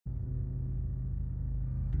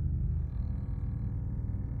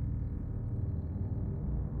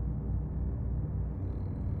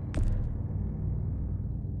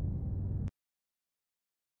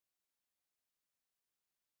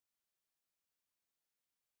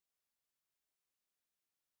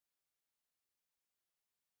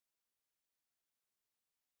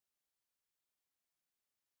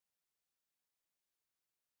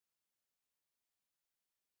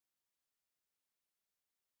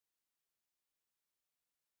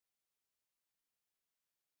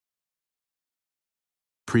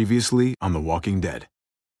Previously on The Walking Dead.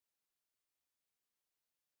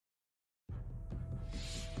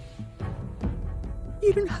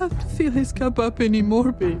 You don't have to fill his cup up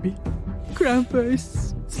anymore, baby. Grandpa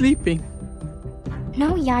is sleeping.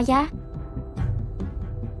 No, Yaya.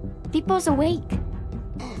 Pipo's awake.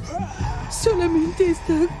 Solamente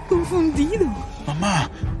está confundido. Mamá!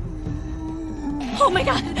 Oh my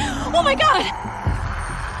god! Oh my god!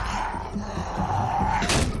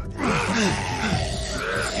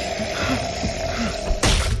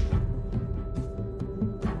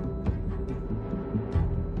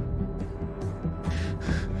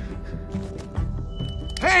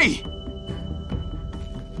 Hey!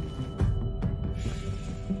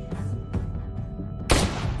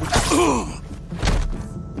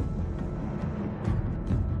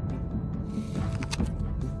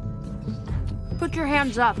 Put your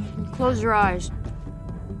hands up and close your eyes.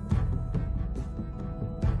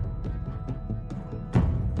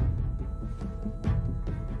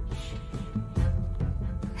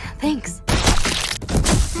 Thanks.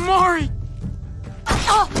 Mari!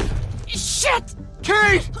 Oh! Shit!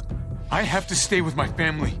 Kate! I have to stay with my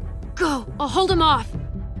family. Go! I'll hold him off.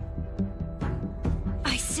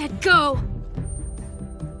 I said go!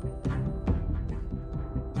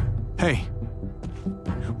 Hey.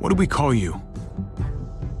 What do we call you?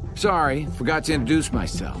 Sorry, forgot to introduce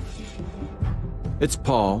myself. It's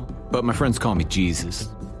Paul, but my friends call me Jesus.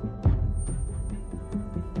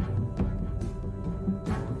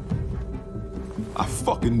 I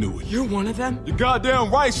fucking knew it. You're one of them? You're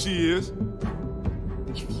goddamn right she is.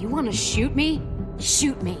 If you want to shoot me,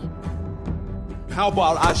 shoot me. How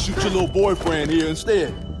about I shoot your little boyfriend here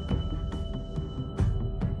instead?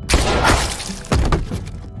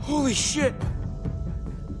 Holy shit!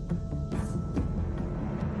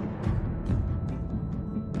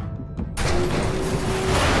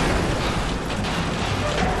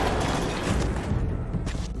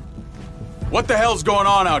 What the hell's going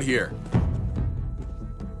on out here?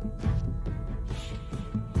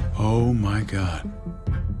 Oh my God.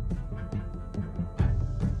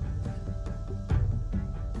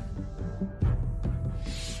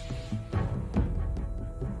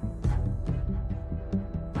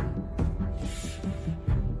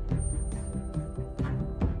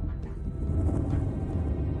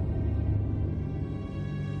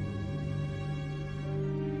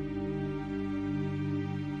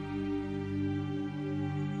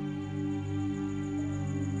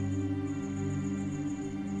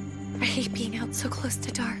 I hate being out so close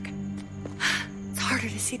to dark. It's harder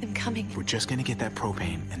to see them coming. We're just gonna get that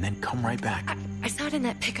propane and then come right back. I saw it in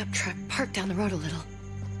that pickup truck parked down the road a little,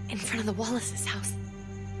 in front of the Wallace's house.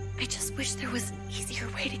 I just wish there was an easier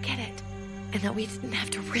way to get it, and that we didn't have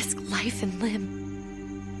to risk life and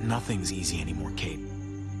limb. Nothing's easy anymore, Kate.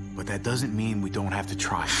 But that doesn't mean we don't have to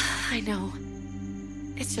try. I know.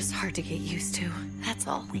 It's just hard to get used to, that's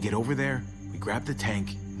all. We get over there, we grab the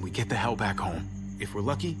tank, and we get the hell back home. If we're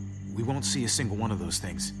lucky, we won't see a single one of those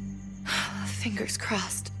things. Fingers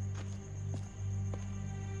crossed.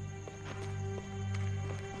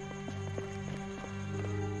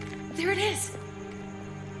 There it is!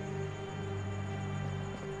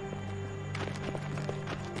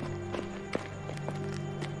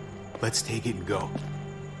 Let's take it and go.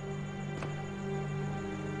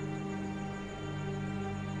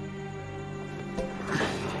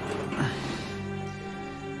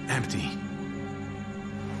 Empty.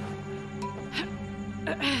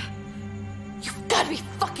 You've got to be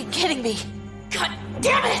fucking kidding me! God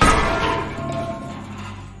damn it!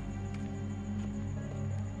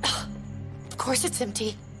 Of course it's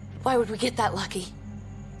empty. Why would we get that lucky?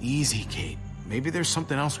 Easy, Kate. Maybe there's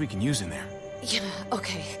something else we can use in there. Yeah,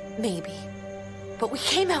 okay, maybe. But we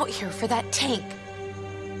came out here for that tank.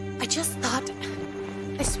 I just thought,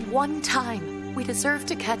 this one time, we deserve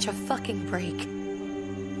to catch a fucking break.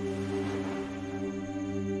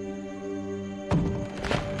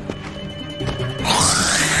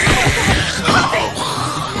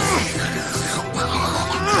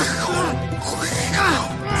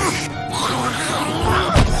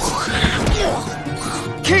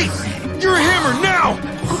 Kate! You're a hammer now!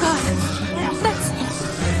 Oh god, that's...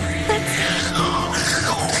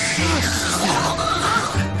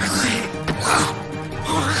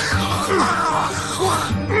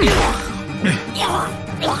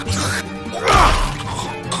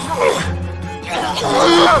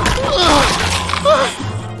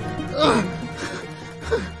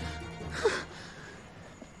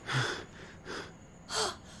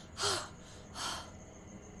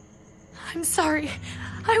 I'm sorry.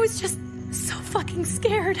 I was just so fucking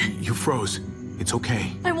scared. You froze. It's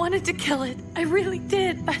okay. I wanted to kill it. I really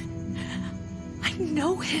did, but I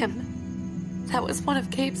know him. That was one of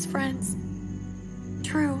Gabe's friends.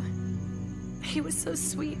 Drew. He was so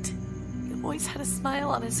sweet. He always had a smile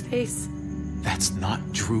on his face. That's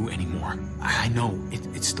not Drew anymore. I know,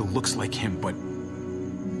 it still looks like him, but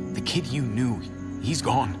the kid you knew, he's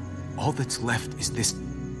gone. All that's left is this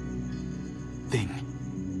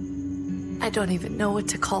thing. I don't even know what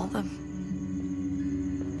to call them.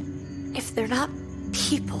 If they're not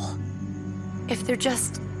people, if they're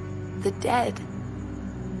just the dead,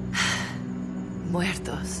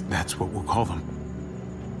 muertos. That's what we'll call them.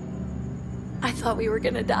 I thought we were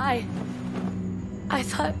gonna die. I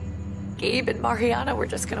thought Gabe and Mariana were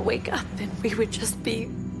just gonna wake up and we would just be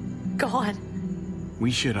gone.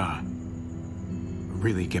 We should,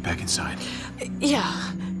 really get back inside.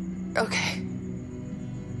 Yeah. Okay.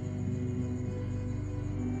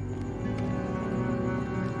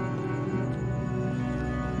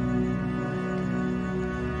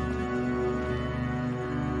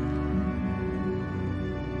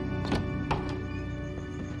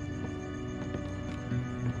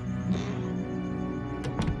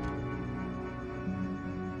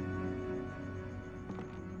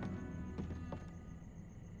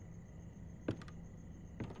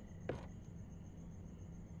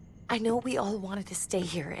 I know we all wanted to stay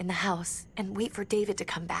here in the house and wait for David to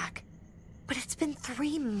come back. But it's been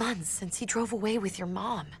 3 months since he drove away with your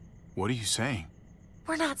mom. What are you saying?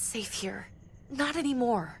 We're not safe here. Not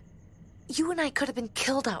anymore. You and I could have been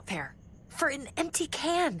killed out there. For an empty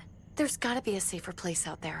can. There's gotta be a safer place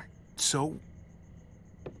out there. So,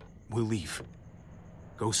 we'll leave.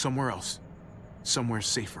 Go somewhere else. Somewhere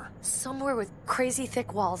safer. Somewhere with crazy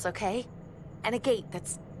thick walls, okay? And a gate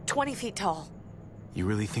that's 20 feet tall. You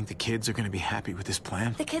really think the kids are gonna be happy with this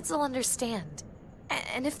plan? The kids will understand.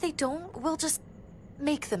 And if they don't, we'll just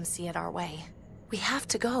make them see it our way. We have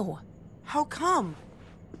to go. How come?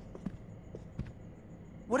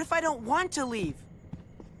 What if I don't want to leave?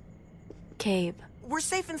 Gabe. We're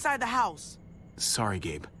safe inside the house. Sorry,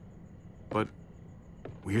 Gabe. But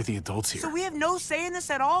we're the adults here. So we have no say in this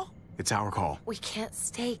at all? It's our call. We can't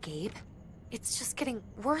stay, Gabe. It's just getting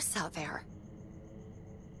worse out there.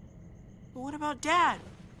 But what about Dad?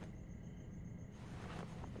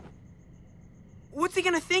 What's he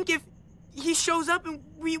gonna think if he shows up and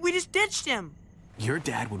we just ditched him? Your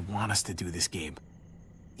dad would want us to do this, Gabe.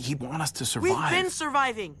 He'd want us to survive. We've been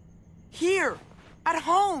surviving. Here. At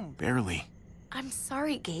home. Barely. I'm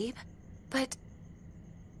sorry, Gabe. But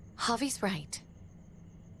Javi's right.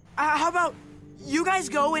 How about you guys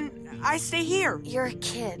go and I stay here? You're a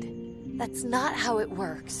kid. That's not how it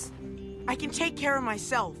works. I can take care of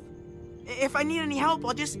myself. If I need any help,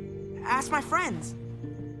 I'll just ask my friends.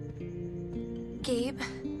 Gabe,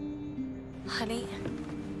 honey.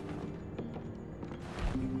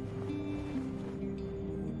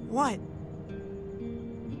 What?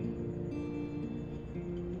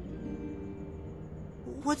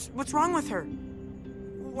 What's wrong with her?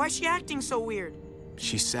 Why's she acting so weird?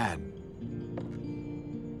 She's sad.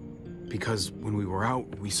 Because when we were out,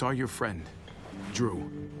 we saw your friend,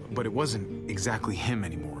 Drew. But it wasn't exactly him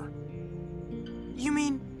anymore. You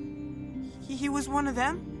mean he was one of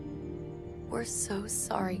them? We're so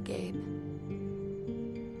sorry, Gabe.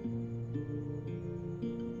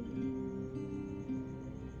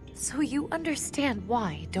 So you understand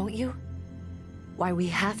why, don't you? Why we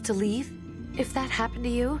have to leave? If that happened to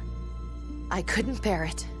you, I couldn't bear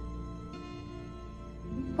it.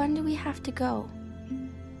 When do we have to go?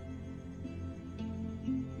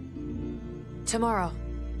 Tomorrow,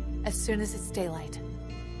 as soon as it's daylight.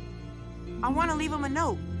 I want to leave him a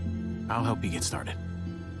note. I'll help you get started.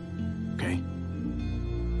 Okay?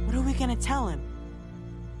 What are we gonna tell him?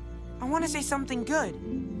 I want to say something good.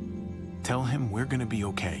 Tell him we're gonna be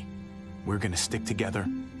okay. We're gonna stick together,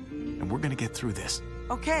 and we're gonna get through this.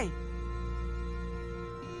 Okay.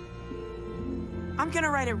 I'm gonna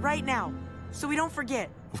write it right now, so we don't forget.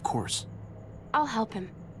 Of course. I'll help him.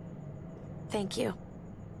 Thank you.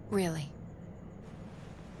 Really.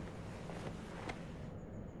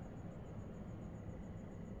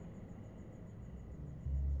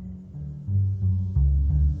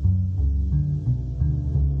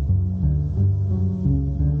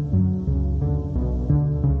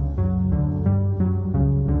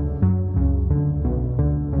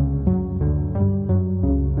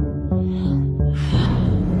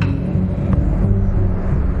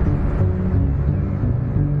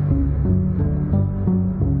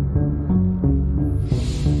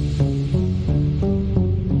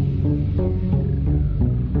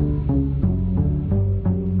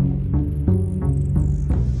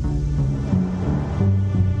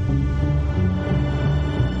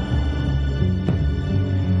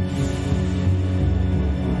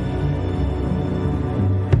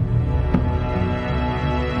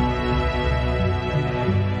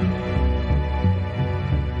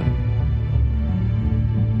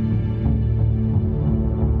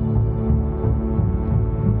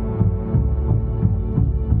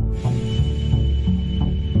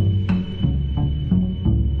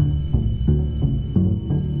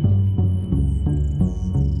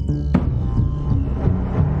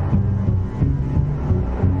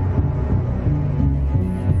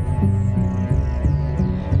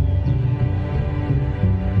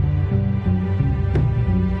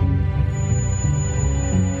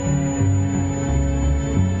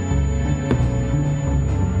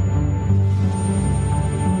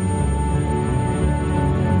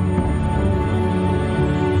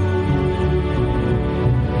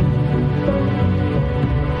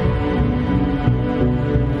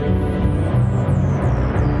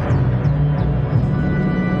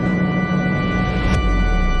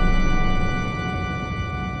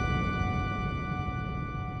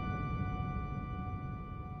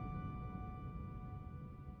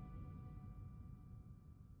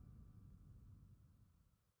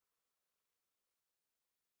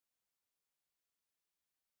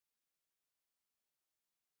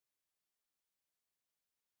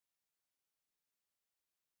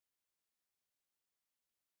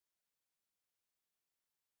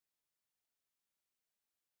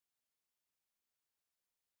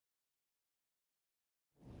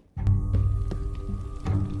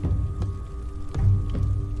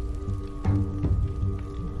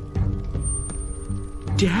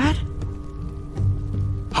 Dad?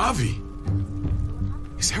 Javi!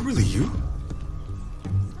 Is that really you?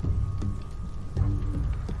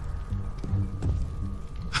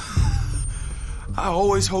 I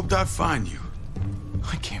always hoped I'd find you.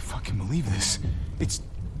 I can't fucking believe this. It's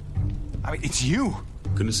you.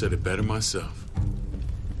 Couldn't have said it better myself.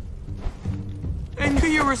 I knew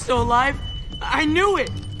you were still alive. I knew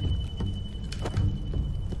it.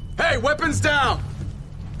 Hey, weapons down!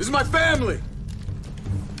 This is my family!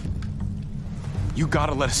 You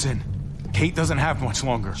gotta let us in. Kate doesn't have much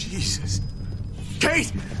longer. Jesus.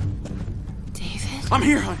 Kate! David? I'm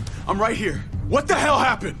here, honey. I'm right here. What the hell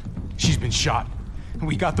happened? She's been shot.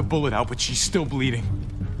 We got the bullet out, but she's still bleeding.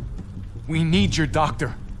 We need your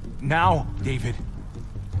doctor. Now, David.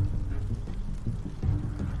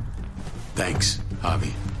 Thanks,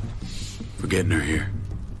 Javi, for getting her here.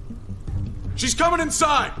 She's coming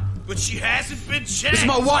inside! But she hasn't been checked. This is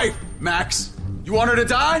my wife, Max. You want her to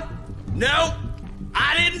die? No,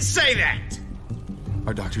 I didn't say that.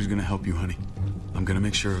 Our doctor's gonna help you, honey. I'm gonna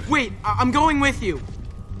make sure of it. Wait, I'm going with you.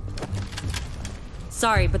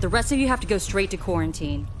 Sorry, but the rest of you have to go straight to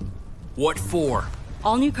quarantine. What for?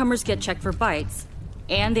 All newcomers get checked for bites,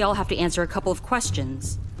 and they all have to answer a couple of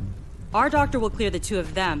questions. Our doctor will clear the two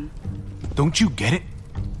of them. Don't you get it?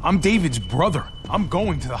 I'm David's brother. I'm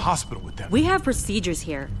going to the hospital with them. We have procedures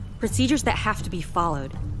here. Procedures that have to be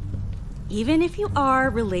followed. Even if you are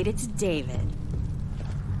related to David.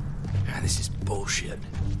 God, this is bullshit.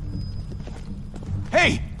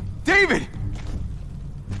 Hey! David!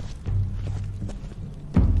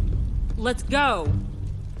 Let's go.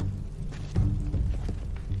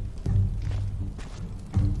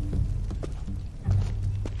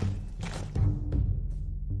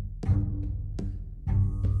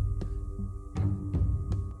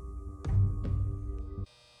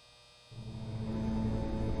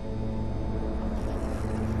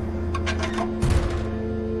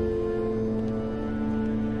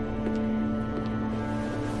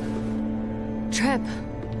 Trip.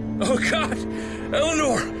 Oh, God!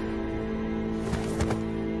 Eleanor!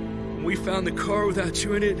 When we found the car without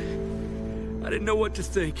you in it, I didn't know what to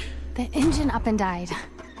think. The engine up and died.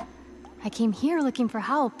 I came here looking for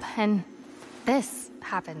help, and this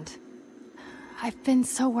happened. I've been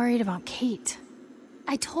so worried about Kate.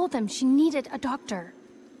 I told them she needed a doctor.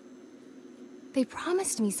 They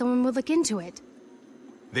promised me someone would look into it.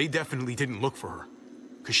 They definitely didn't look for her,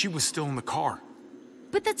 because she was still in the car.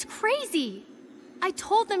 But that's crazy! I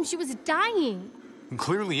told them she was dying. And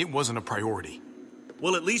clearly it wasn't a priority.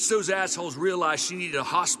 Well, at least those assholes realized she needed a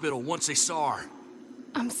hospital once they saw her.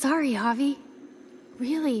 I'm sorry, Javi.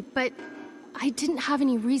 Really, but I didn't have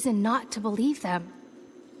any reason not to believe them.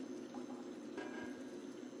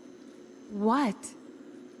 What?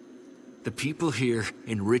 The people here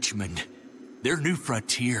in Richmond, their new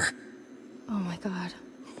frontier. Oh my God.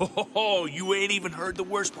 Oh, you ain't even heard the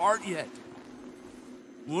worst part yet.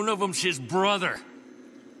 One of them's his brother.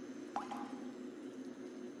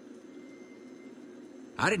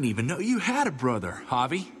 I didn't even know you had a brother,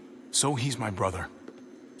 Javi. So he's my brother.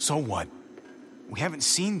 So what? We haven't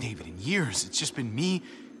seen David in years. It's just been me,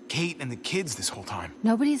 Kate, and the kids this whole time.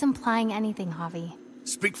 Nobody's implying anything, Javi.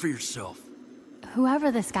 Speak for yourself.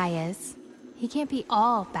 Whoever this guy is, he can't be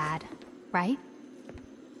all bad, right?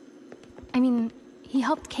 I mean, he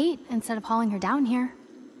helped Kate instead of hauling her down here.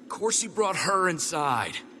 Of course he brought her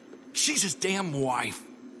inside. She's his damn wife.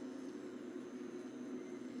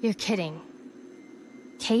 You're kidding.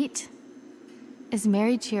 Kate is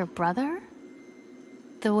married to your brother?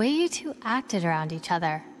 The way you two acted around each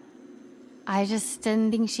other. I just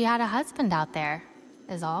didn't think she had a husband out there,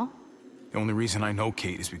 is all. The only reason I know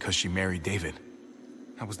Kate is because she married David.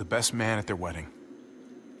 I was the best man at their wedding.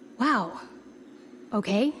 Wow.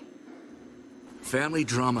 Okay. Family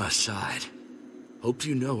drama aside, hope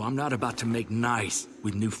you know I'm not about to make nice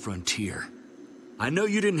with New Frontier. I know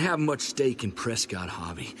you didn't have much stake in Prescott,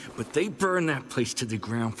 Javi, but they burned that place to the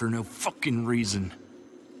ground for no fucking reason.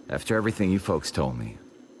 After everything you folks told me,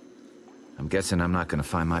 I'm guessing I'm not gonna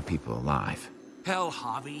find my people alive. Hell,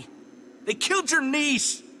 Javi. They killed your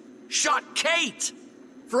niece! Shot Kate!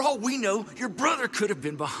 For all we know, your brother could have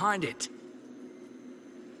been behind it.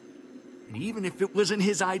 And even if it wasn't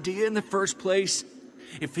his idea in the first place,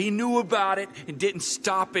 if he knew about it and didn't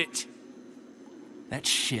stop it, that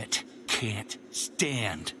shit can't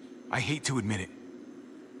stand. I hate to admit it,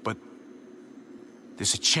 but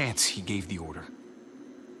there's a chance he gave the order.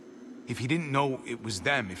 If he didn't know it was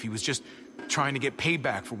them, if he was just trying to get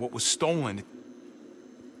payback for what was stolen,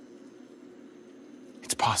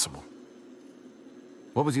 it's possible.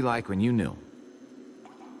 What was he like when you knew?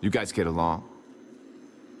 You guys get along?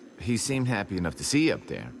 He seemed happy enough to see you up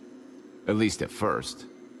there. At least at first.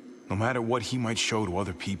 No matter what he might show to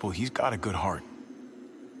other people, he's got a good heart.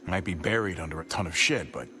 Might be buried under a ton of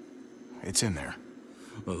shit, but it's in there.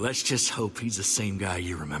 Well, let's just hope he's the same guy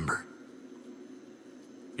you remember.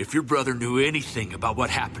 If your brother knew anything about what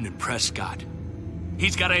happened in Prescott,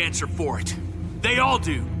 he's got to answer for it. They all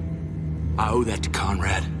do. I owe that to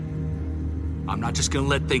Conrad. I'm not just gonna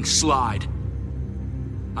let things slide.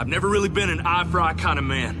 I've never really been an eye-for-eye kind of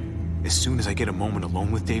man. As soon as I get a moment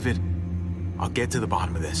alone with David, I'll get to the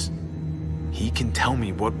bottom of this. He can tell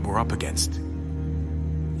me what we're up against.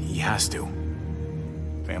 He has to.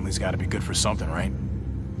 Family's gotta be good for something, right?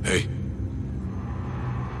 Hey.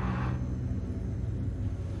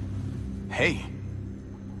 Hey.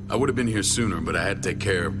 I would have been here sooner, but I had to take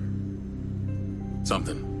care of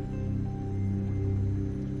something.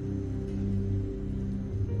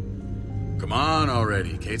 Come on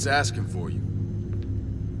already. Kate's asking for you.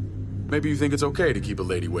 Maybe you think it's okay to keep a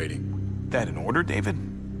lady waiting. That in order, David?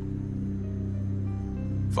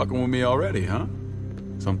 Fucking with me already, huh?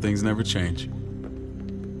 Some things never change.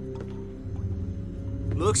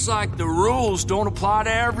 Looks like the rules don't apply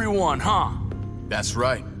to everyone, huh? That's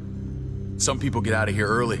right. Some people get out of here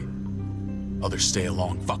early. Others stay a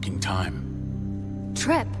long fucking time.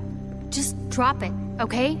 Trip, just drop it,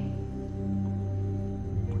 okay?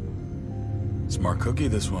 Smart cookie,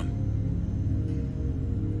 this one.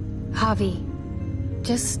 Javi,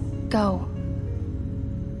 just go.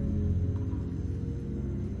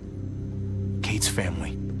 Kate's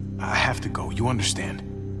family. I have to go, you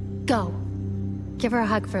understand? Go. Give her a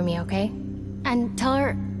hug for me, okay? And tell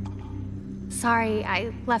her... Sorry,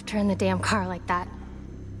 I left her in the damn car like that.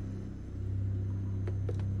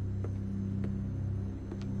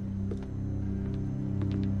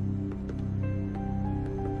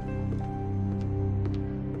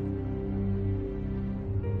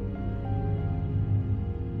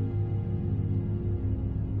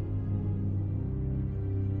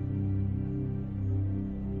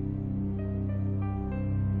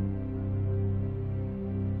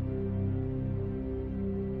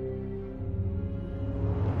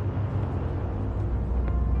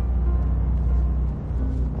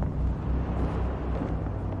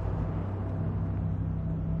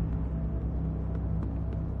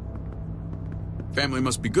 Family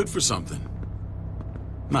must be good for something.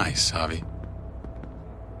 Nice, Javi.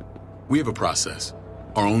 We have a process.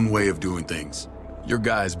 Our own way of doing things. Your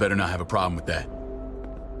guys better not have a problem with that.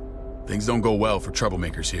 Things don't go well for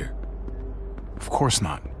troublemakers here. Of course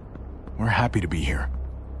not. We're happy to be here.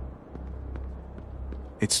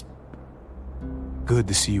 It's good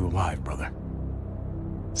to see you alive, brother.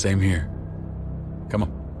 Same here. Come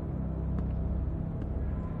on.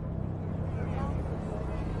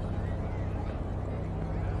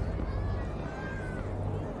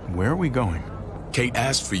 Where are we going? Kate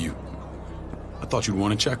asked for you. I thought you'd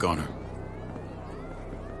want to check on her.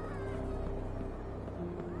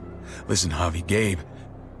 Listen, Javi, Gabe...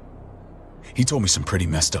 he told me some pretty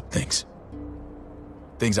messed up things.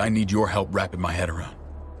 Things I need your help wrapping my head around.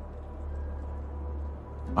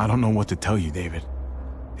 I don't know what to tell you, David.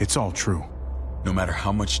 It's all true. No matter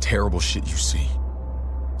how much terrible shit you see,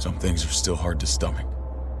 some things are still hard to stomach.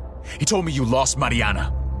 He told me you lost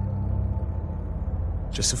Mariana.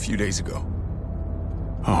 Just a few days ago.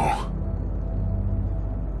 Oh.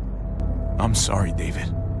 I'm sorry,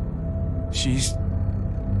 David. She's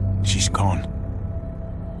gone.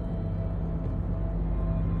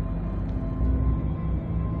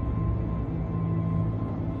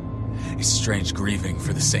 It's strange grieving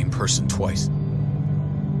for the same person twice.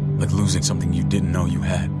 Like losing something you didn't know you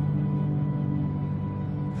had.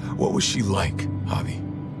 What was she like, Javi?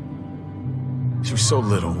 She was so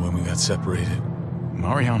little when we got separated.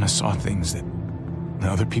 Mariana saw things that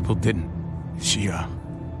other people didn't. She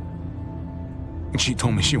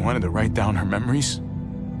told me she wanted to write down her memories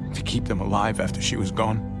to keep them alive after she was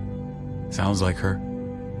gone. Sounds like her.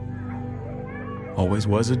 Always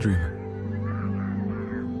was a dreamer.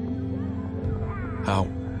 How?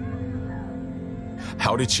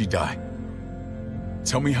 How did she die?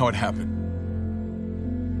 Tell me how it happened.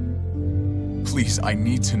 Please, I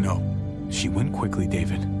need to know. She went quickly,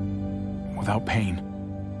 David. Without pain.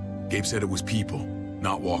 Gabe said it was people,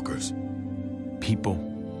 not walkers. People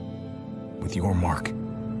with your mark.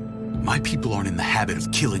 My people aren't in the habit of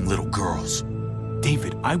killing little girls.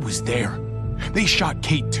 David, I was there. They shot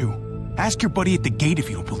Kate too. Ask your buddy at the gate if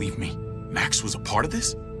you don't believe me. Max was a part of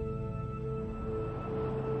this?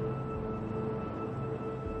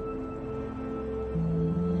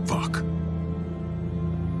 Fuck.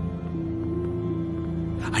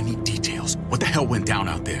 I need details. What the hell went down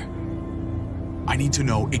out there? I need to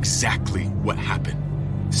know exactly what happened.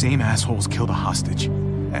 Same assholes killed a hostage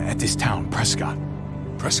at this town, Prescott.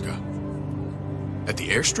 Prescott? At the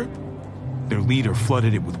airstrip? Their leader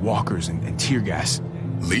flooded it with walkers and tear gas.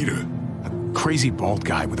 Leader? A crazy bald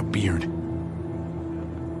guy with a beard.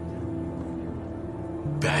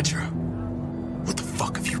 Badger, what the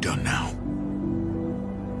fuck have you done now?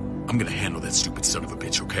 I'm gonna handle that stupid son of a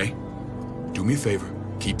bitch, okay? Do me a favor,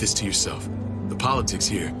 keep this to yourself. The politics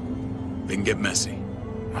here, they can get messy.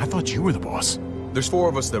 I thought you were the boss. There's 4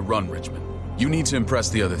 of us that run Richmond. You need to impress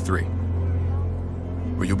the other 3.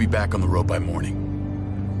 Or you'll be back on the road by morning.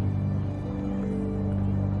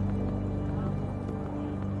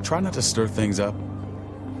 Try not to stir things up.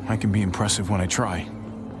 I can be impressive when I try.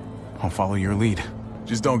 I'll follow your lead.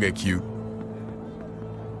 Just don't get cute.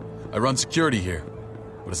 I run security here,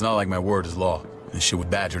 but it's not like my word is law. This shit with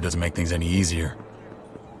Badger doesn't make things any easier.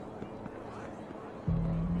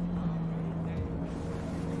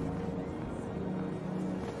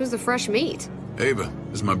 Who's the fresh meat? Ava,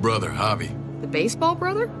 this is my brother, Javi. The baseball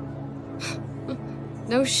brother?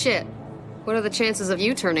 No shit. What are the chances of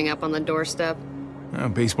you turning up on the doorstep?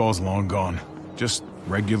 Baseball's long gone. Just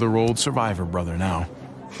regular old survivor brother now.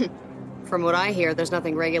 From what I hear, there's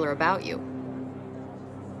nothing regular about you.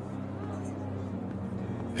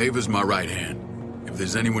 Ava's my right hand. If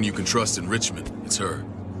there's anyone you can trust in Richmond, it's her.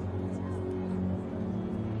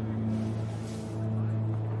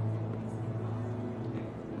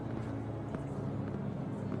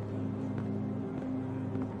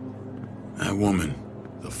 That woman,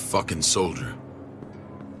 the fucking soldier.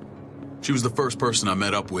 She was the first person I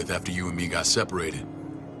met up with after you and me got separated.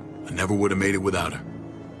 I never would have made it without her.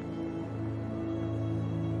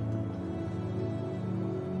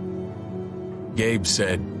 Gabe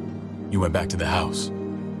said you went back to the house.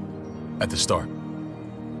 At the start.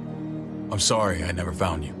 I'm sorry I never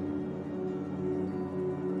found you.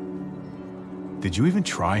 Did you even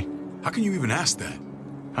try? How can you even ask that?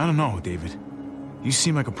 I don't know, David. You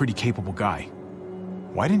seem like a pretty capable guy.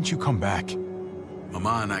 Why didn't you come back?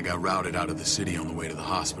 Mama and I got routed out of the city on the way to the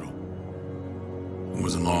hospital. It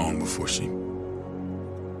wasn't long before she...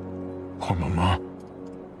 Poor Mama.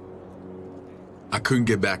 I couldn't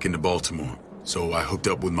get back into Baltimore, so I hooked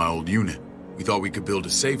up with my old unit. We thought we could build a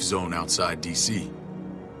safe zone outside D.C.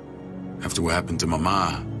 After what happened to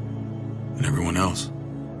Mama and everyone else,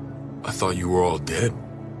 I thought you were all dead.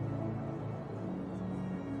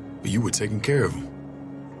 But you were taking care of them,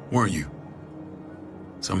 weren't you?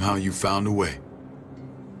 Somehow you found a way.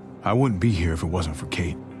 I wouldn't be here if it wasn't for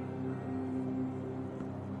Kate.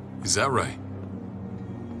 Is that right?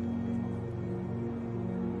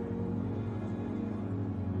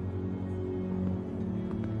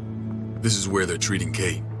 This is where they're treating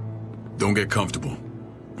Kate. Don't get comfortable.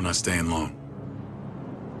 We're not staying long.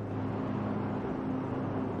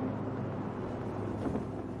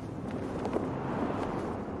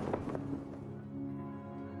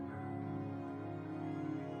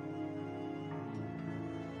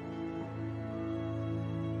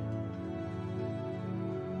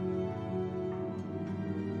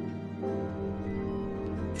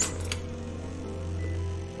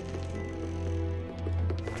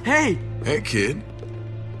 Hey! Hey, kid.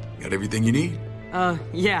 Got everything you need?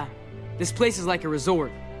 Yeah. This place is like a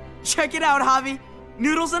resort. Check it out, Javi.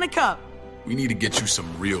 Noodles in a cup. We need to get you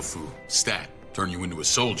some real food. Stat. Turn you into a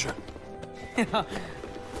soldier.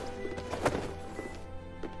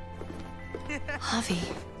 Javi,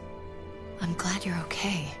 I'm glad you're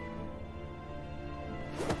okay.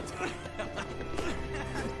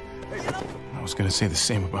 I was gonna say the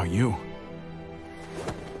same about you.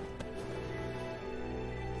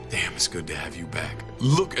 Damn, it's good to have you back.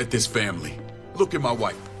 Look at this family. Look at my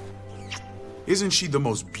wife. Isn't she the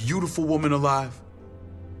most beautiful woman alive?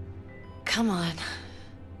 Come on.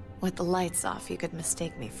 With the lights off, you could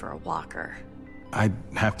mistake me for a walker. I'd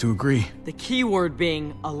have to agree. The key word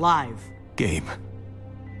being alive. Gabe.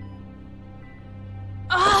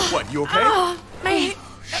 What, you okay?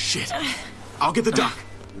 Shit. I'll get the doc.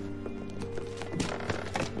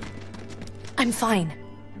 I'm fine.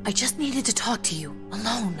 I just needed to talk to you,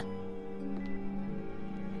 alone.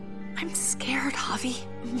 I'm scared, Javi.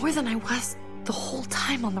 More than I was the whole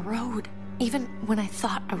time on the road. Even when I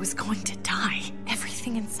thought I was going to die,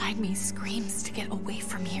 everything inside me screams to get away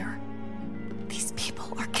from here. These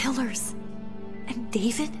people are killers. And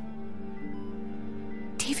David?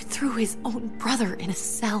 David threw his own brother in a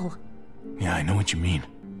cell. Yeah, I know what you mean.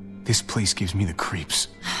 This place gives me the creeps.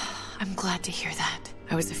 I'm glad to hear that.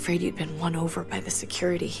 I was afraid you'd been won over by the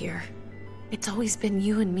security here. It's always been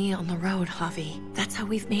you and me on the road, Javi. That's how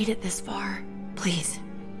we've made it this far. Please,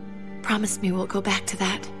 promise me we'll go back to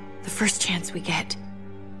that. The first chance we get.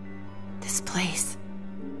 This place.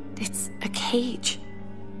 It's a cage.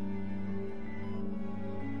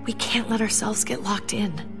 We can't let ourselves get locked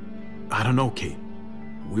in. I don't know, Kate.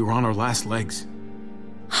 We were on our last legs.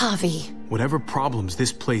 Javi. Whatever problems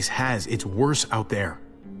this place has, it's worse out there.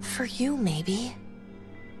 For you, maybe.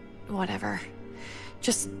 Whatever.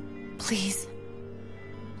 Just, please.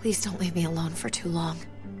 Please don't leave me alone for too long.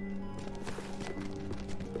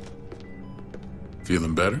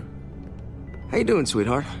 Feeling better? How you doing,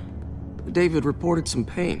 sweetheart? David reported some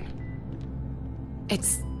pain.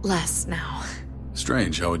 It's less now.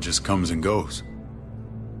 Strange how it just comes and goes.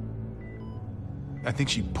 I think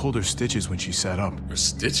she pulled her stitches when she sat up. Her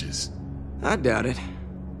stitches? I doubt it.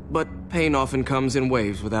 But pain often comes in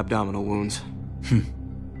waves with abdominal wounds.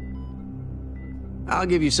 I'll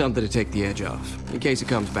give you something to take the edge off, in case it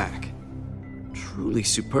comes back. Truly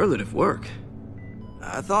superlative work.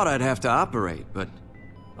 I thought I'd have to operate, but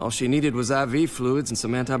all she needed was IV fluids and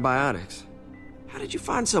some antibiotics. How did you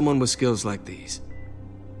find someone with skills like these?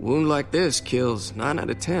 A wound like this kills 9 out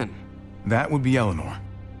of 10. That would be Eleanor.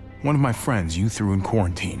 One of my friends you threw in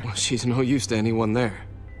quarantine. Well, she's no use to anyone there.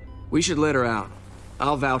 We should let her out.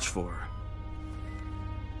 I'll vouch for her.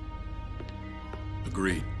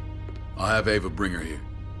 Agreed. I'll have Ava bring her here.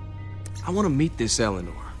 I want to meet this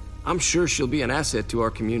Eleanor. I'm sure she'll be an asset to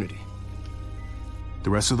our community. The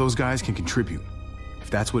rest of those guys can contribute, if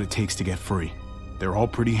that's what it takes to get free. They're all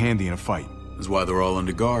pretty handy in a fight. That's why they're all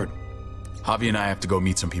under guard. Javi and I have to go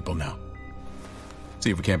meet some people now.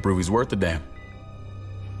 See if we can't prove he's worth the damn.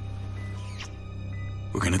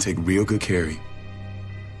 We're gonna take real good care of you.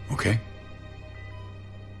 Okay?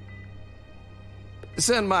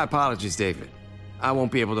 Send my apologies, David. I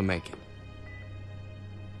won't be able to make it.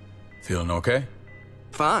 Feeling okay?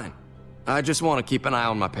 Fine. I just want to keep an eye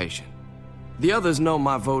on my patient. The others know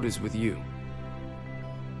my vote is with you.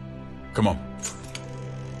 Come on.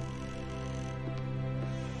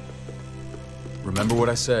 Remember what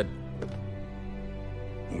I said.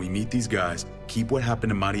 When we meet these guys, keep what happened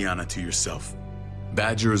to Mariana to yourself.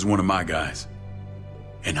 Badger is one of my guys,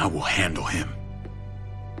 and I will handle him.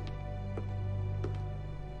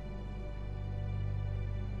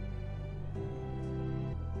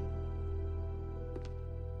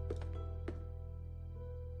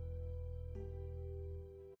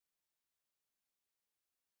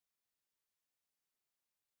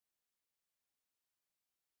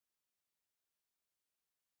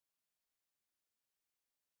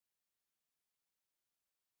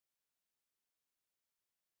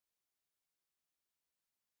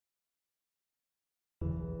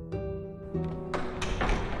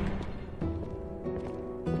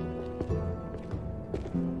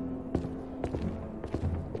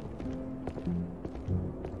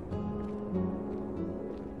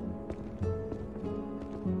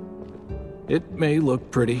 It may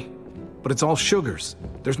look pretty, but it's all sugars.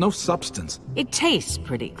 There's no substance. It tastes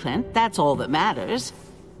pretty, Clint. That's all that matters.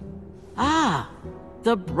 Ah,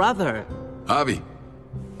 the brother. Javi,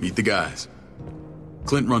 meet the guys.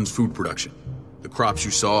 Clint runs food production. The crops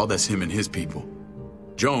you saw, that's him and his people.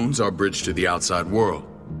 Jones, our bridge to the outside world.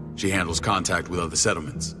 She handles contact with other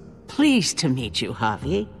settlements. Pleased to meet you,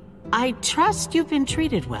 Javi. I trust you've been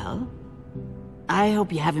treated well. I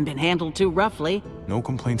hope you haven't been handled too roughly. No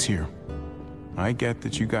complaints here. I get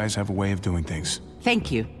that you guys have a way of doing things. Thank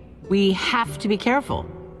you. We have to be careful.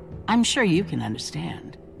 I'm sure you can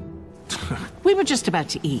understand. We were just about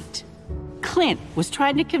to eat. Clint was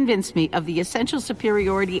trying to convince me of the essential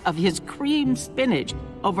superiority of his cream spinach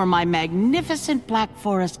over my magnificent Black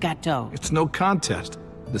Forest gâteau. It's no contest.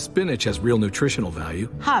 The spinach has real nutritional value.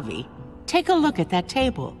 Javi, take a look at that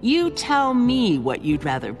table. You tell me what you'd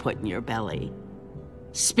rather put in your belly.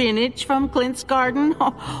 Spinach from Clint's garden,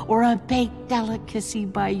 or a baked delicacy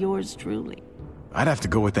by yours truly? I'd have to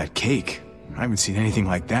go with that cake. I haven't seen anything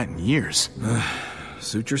like that in years.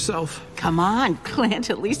 Suit yourself. Come on, Clint,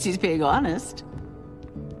 at least he's being honest.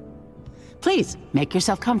 Please, make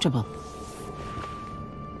yourself comfortable.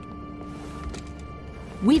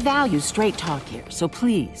 We value straight talk here, so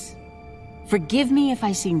please, forgive me if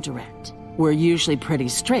I seem direct. We're usually pretty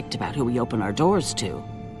strict about who we open our doors to.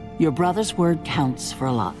 Your brother's word counts for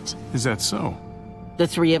a lot. Is that so? The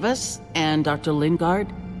three of us and Dr. Lingard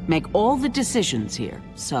make all the decisions here,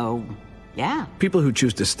 so, yeah. People who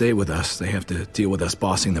choose to stay with us, they have to deal with us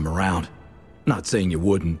bossing them around. Not saying you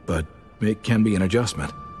wouldn't, but it can be an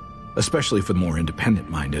adjustment. Especially for the more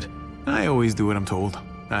independent-minded. I always do what I'm told.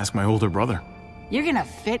 Ask my older brother. You're gonna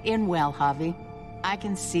fit in well, Javi. I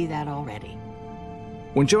can see that already.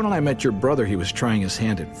 When Joan and I met your brother, he was trying his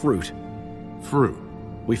hand at fruit. Fruit?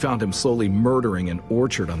 We found him slowly murdering an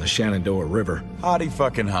orchard on the Shenandoah River. Howdy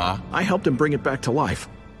fucking ha. I helped him bring it back to life.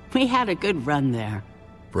 We had a good run there.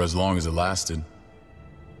 For as long as it lasted.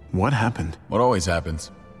 What happened? What always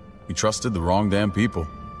happens. We trusted the wrong damn people.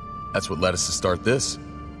 That's what led us to start this.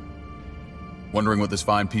 Wondering what this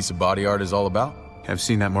fine piece of body art is all about? I've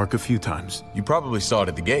seen that mark a few times. You probably saw it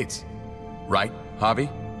at the gates. Right, Javi?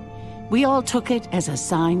 We all took it as a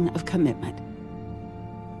sign of commitment.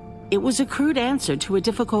 It was a crude answer to a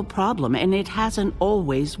difficult problem, and it hasn't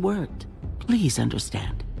always worked. Please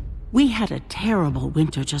understand. We had a terrible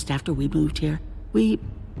winter just after we moved here. We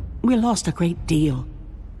lost a great deal.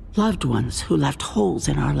 Loved ones who left holes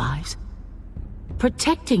in our lives.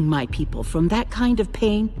 Protecting my people from that kind of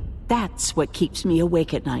pain, that's what keeps me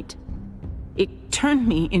awake at night. It turned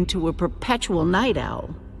me into a perpetual night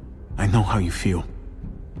owl. I know how you feel.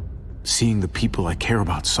 Seeing the people I care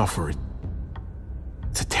about suffer,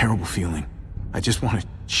 it's a terrible feeling. I just want to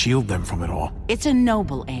shield them from it all. It's a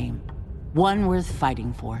noble aim. One worth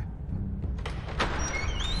fighting for.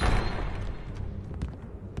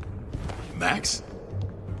 Max?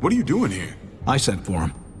 What are you doing here? I sent for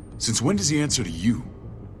him. Since when does he answer to you?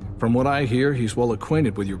 From what I hear, he's well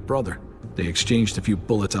acquainted with your brother. They exchanged a few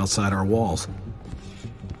bullets outside our walls.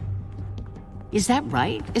 Is that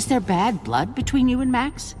right? Is there bad blood between you and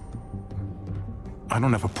Max? I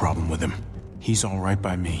don't have a problem with him. He's all right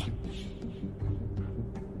by me.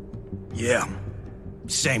 Yeah,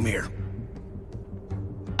 same here.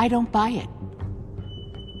 I don't buy it.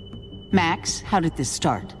 Max, how did this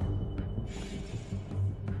start?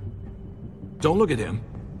 Don't look at him.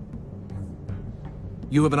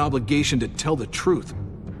 You have an obligation to tell the truth.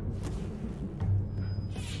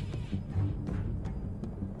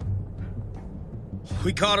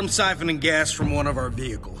 We caught him siphoning gas from one of our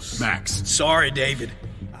vehicles. Max. Sorry, David.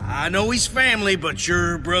 I know he's family, but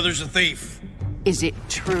your brother's a thief. Is it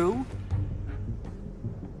true?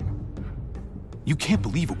 You can't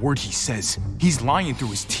believe a word he says. He's lying through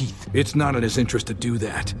his teeth. It's not in his interest to do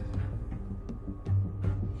that.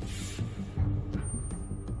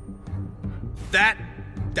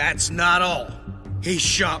 That's not all. He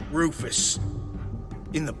shot Rufus.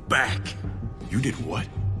 In the back. You did what?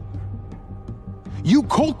 You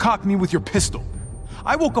cold-cocked me with your pistol.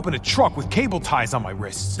 I woke up in a truck with cable ties on my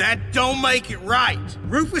wrists. That don't make it right.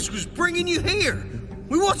 Rufus was bringing you here.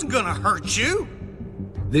 We wasn't gonna hurt you.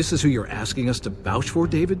 This is who you're asking us to vouch for,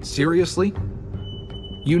 David? Seriously?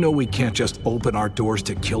 You know we can't just open our doors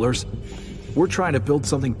to killers. We're trying to build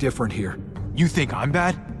something different here. You think I'm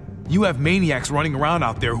bad? You have maniacs running around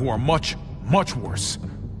out there who are much, much worse.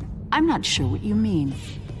 I'm not sure what you mean.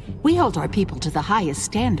 We hold our people to the highest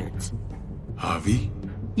standards. Javi?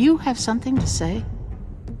 You have something to say?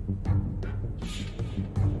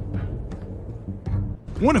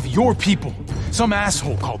 One of your people, some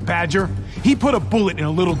asshole called Badger, he put a bullet in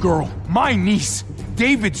a little girl, my niece,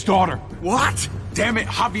 David's daughter. What? Damn it,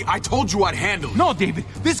 Javi, I told you I'd handle it. No, David,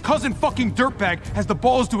 this cousin fucking dirtbag has the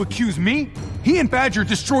balls to accuse me? He and Badger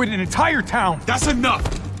destroyed an entire town. That's enough!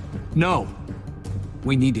 No.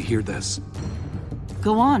 We need to hear this.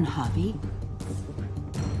 Go on, Javi.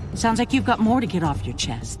 Sounds like you've got more to get off your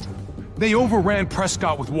chest. They overran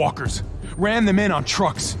Prescott with walkers. Ran them in on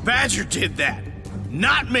trucks. Badger did that.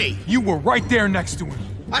 Not me. You were right there next to him.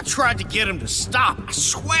 I tried to get him to stop, I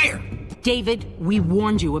swear. David, we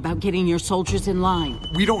warned you about getting your soldiers in line.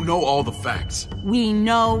 We don't know all the facts. We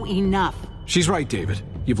know enough. She's right, David.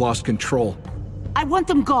 You've lost control. I want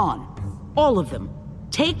them gone. All of them.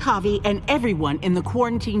 Take Javi and everyone in the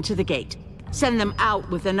quarantine to the gate. Send them out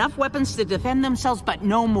with enough weapons to defend themselves, but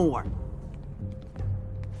no more.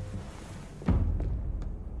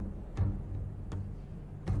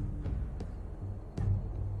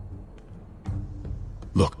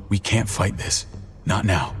 Look, we can't fight this. Not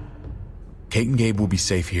now. Kate and Gabe will be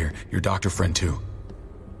safe here, your doctor friend too.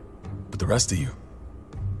 But the rest of you,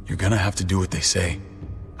 you're gonna have to do what they say.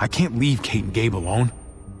 I can't leave Kate and Gabe alone.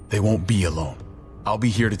 They won't be alone. I'll be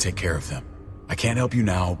here to take care of them. I can't help you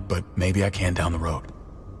now, but maybe I can down the road.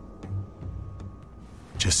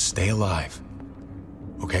 Just stay alive,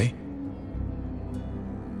 okay?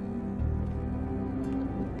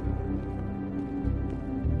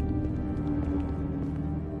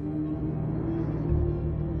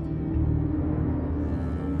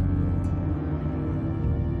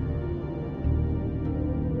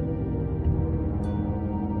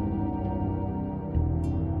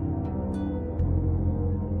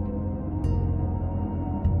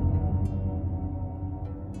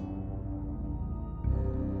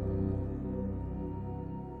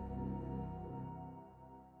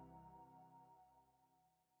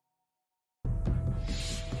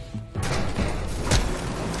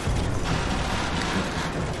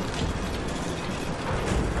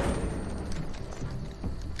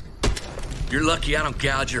 You're lucky I don't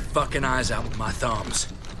gouge your fucking eyes out with my thumbs.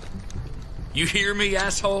 You hear me,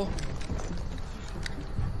 asshole?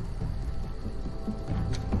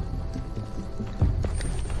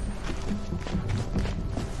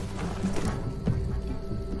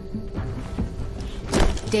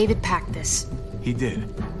 David packed this. He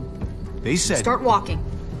did. They said... Start walking.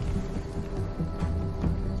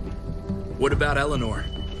 What about Eleanor?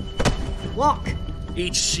 Walk.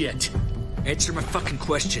 Eat shit. Answer my fucking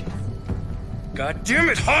question. God damn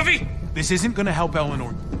it, Harvey! This isn't gonna help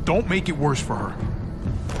Eleanor. Don't make it worse for her.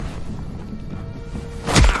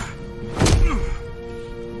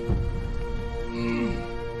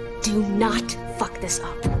 Do not fuck this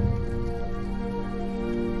up.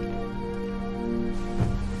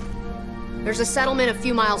 There's a settlement a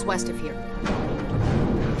few miles west of here.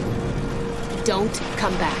 Don't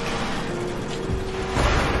come back.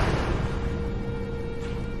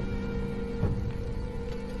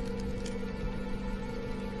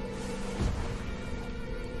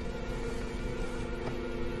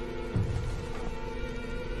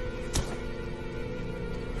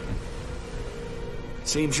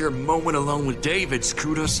 Seems your moment alone with David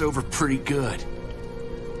screwed us over pretty good.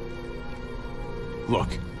 Look,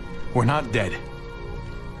 we're not dead.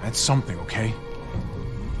 That's something, okay?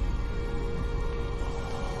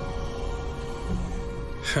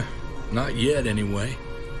 Not yet, anyway.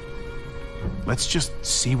 Let's just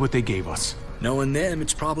see what they gave us. Knowing them,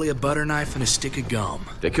 it's probably a butter knife and a stick of gum.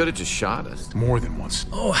 They could have just shot us. More than once.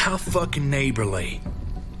 Oh, how fucking neighborly.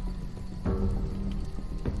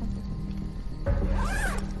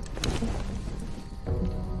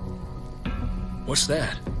 What's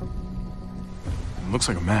that? It looks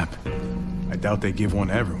like a map. I doubt they give one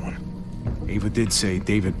to everyone. Ava did say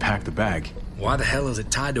David packed the bag. Why the hell is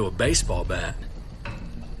it tied to a baseball bat?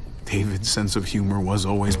 David's sense of humor was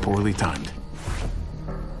always poorly timed.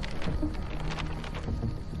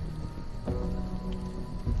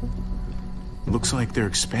 Looks like they're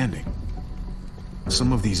expanding.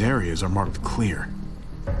 Some of these areas are marked clear.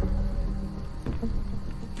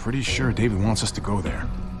 Pretty sure David wants us to go there.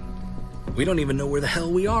 We don't even know where the hell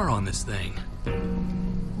we are on this thing.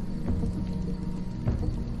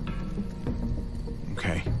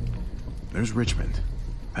 Okay. There's Richmond.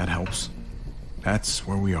 That helps. That's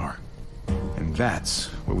where we are. And that's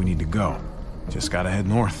where we need to go. Just gotta head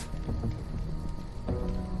north.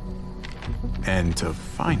 And to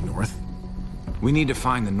find north... We need to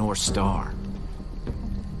find the North Star.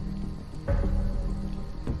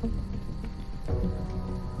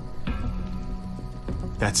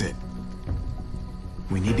 That's it.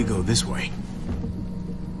 We need to go this way.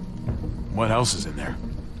 What else is in there?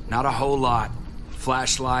 Not a whole lot.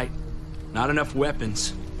 Flashlight, not enough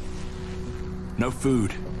weapons. No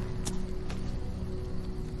food.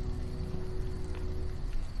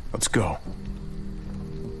 Let's go.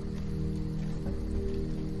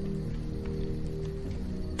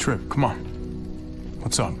 Trip, come on.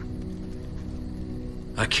 What's up?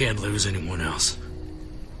 I can't lose anyone else.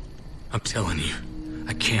 I'm telling you,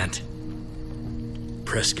 I can't.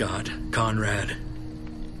 Prescott, Conrad,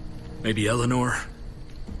 maybe Eleanor.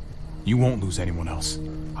 You won't lose anyone else.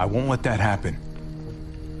 I won't let that happen.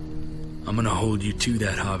 I'm gonna hold you to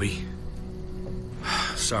that, Hobby.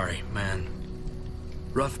 Sorry, man.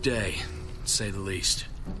 Rough day, to say the least.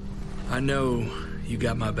 I know you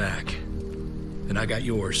got my back, and I got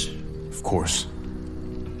yours. Of course.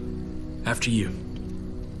 After you.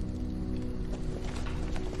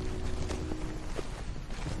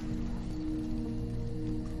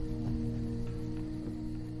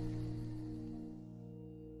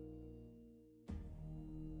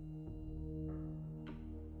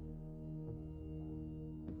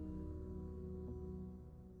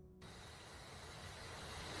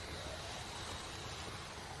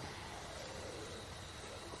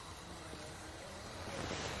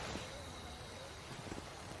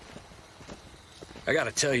 I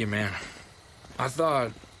gotta tell you, man, I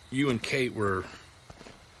thought you and Kate were,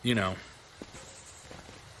 you know...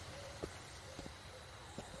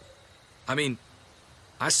 I mean,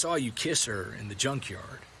 I saw you kiss her in the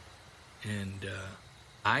junkyard, and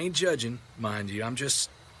I ain't judging, mind you, I'm just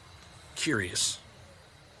curious.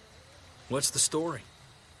 What's the story?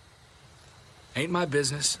 Ain't my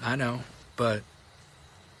business, I know, but...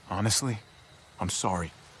 Honestly, I'm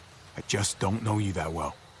sorry. I just don't know you that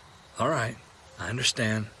well. All right. I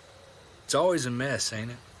understand. It's always a mess, ain't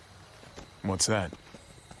it? What's that?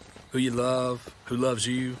 Who you love, who loves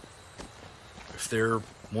you, if they're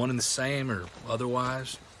one and the same or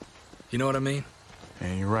otherwise. You know what I mean?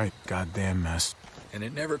 Yeah, you're right. Goddamn mess. And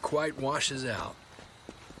it never quite washes out.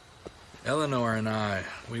 Eleanor and I,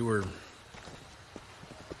 we were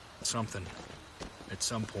something at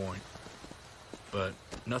some point, but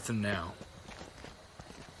nothing now.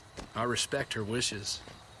 I respect her wishes.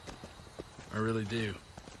 I really do.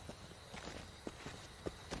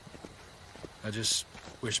 I just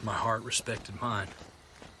wish my heart respected mine.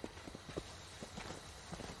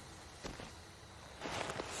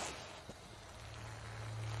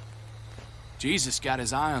 Jesus got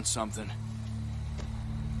his eye on something.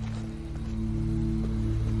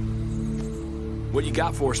 What you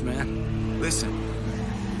got for us, man? Listen.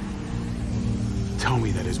 Tell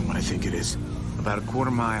me that isn't what I think it is. About a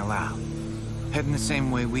quarter mile out. Heading the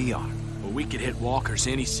same way we are. Well, we could hit walkers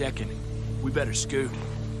any second. We better scoot.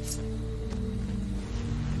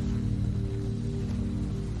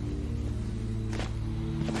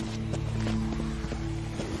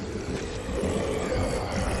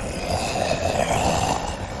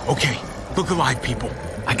 Okay, look alive, people.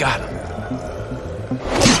 I got him.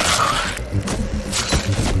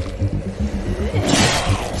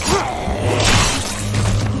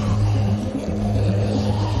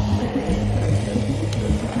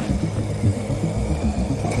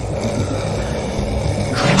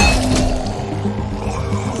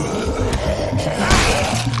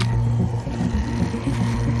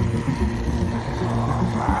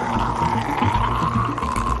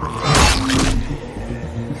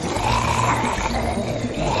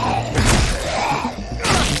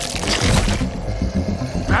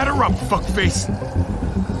 Fuckface.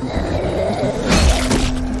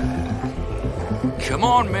 Come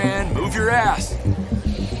on, man. Move your ass.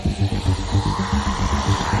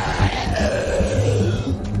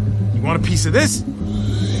 You want a piece of this?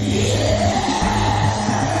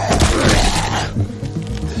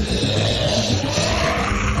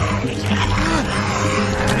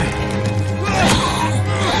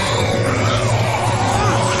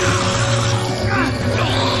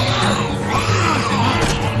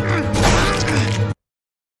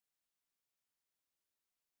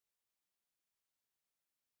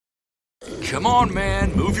 Come on,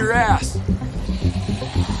 man. Move your ass.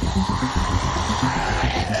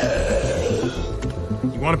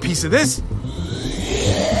 You want a piece of this?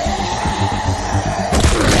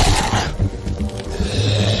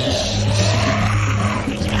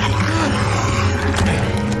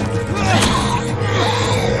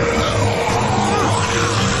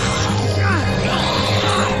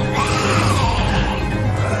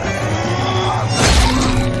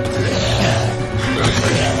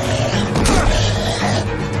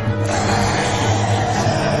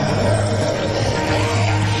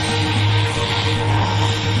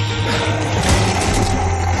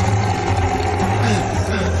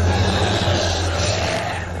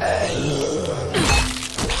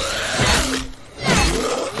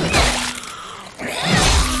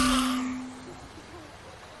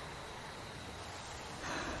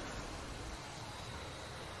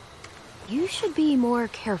 You should be more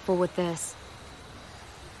careful with this.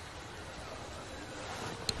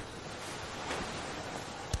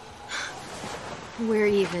 We're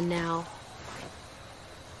even now.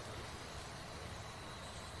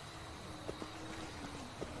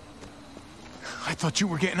 I thought you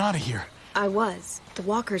were getting out of here. I was. The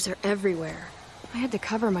walkers are everywhere. I had to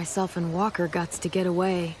cover myself in walker guts to get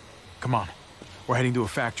away. Come on. We're heading to a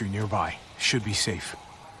factory nearby. Should be safe.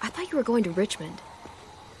 I thought you were going to Richmond.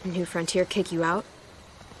 New Frontier kick you out?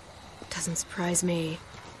 Doesn't surprise me.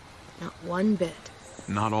 Not one bit.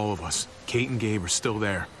 Not all of us. Kate and Gabe are still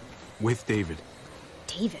there. With David.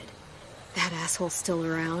 David? That asshole's still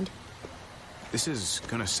around? This is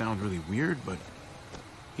gonna sound really weird, but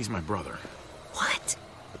he's my brother. What?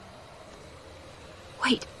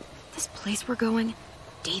 Wait, this place we're going,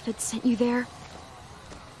 David sent you there?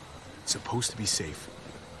 It's supposed to be safe.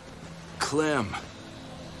 Clem.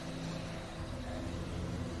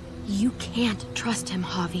 You can't trust him,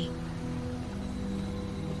 Javi.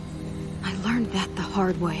 I learned that the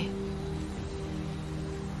hard way.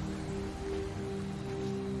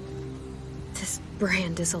 This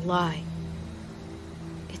brand is a lie.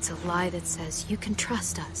 It's a lie that says you can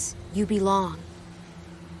trust us, you belong.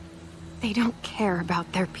 They don't care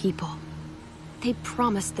about their people. They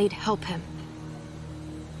promised they'd help him.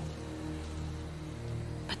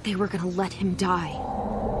 But they were gonna let him die.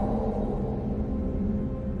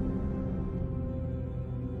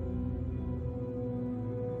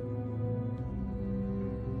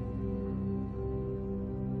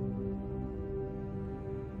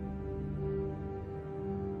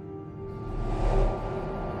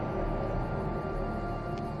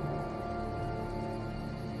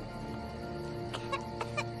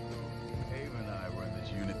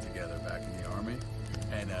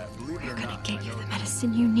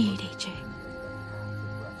 You need, AJ.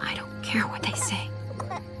 I don't don't care what they say.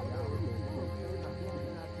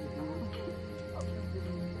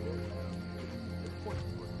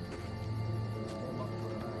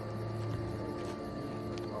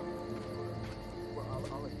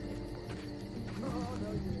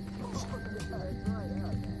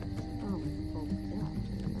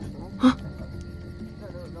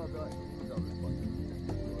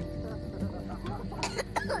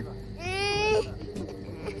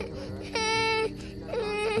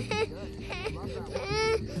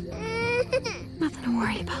 Nothing to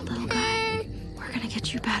worry about, little guy. We're gonna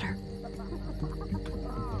get you better.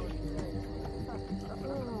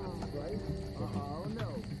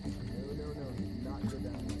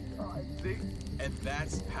 And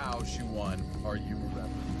that's how she won. Are you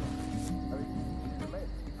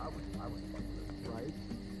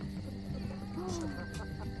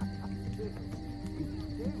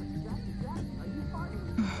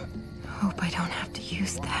Hope I don't have to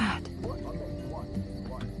use that.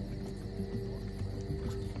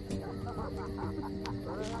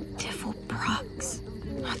 Tiffle Brooks.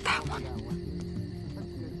 Not that one.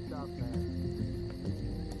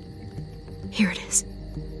 Here it is.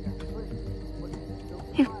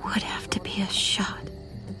 It would have to be a shot.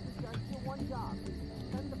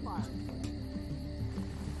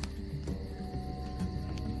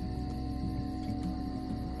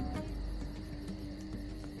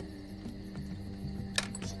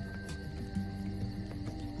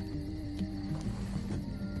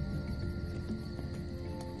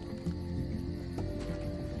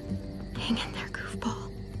 Hang in there,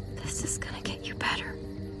 goofball. This is gonna get you better.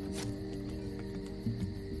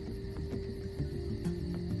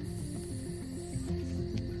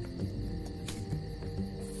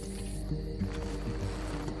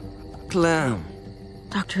 Clem.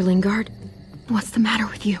 Dr. Lingard, what's the matter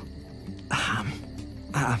with you? I'm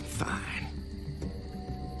fine.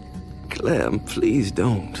 Clem, please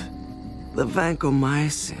don't. The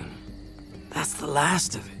vancomycin. That's the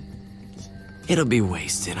last of it. It'll be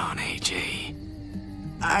wasted on AJ.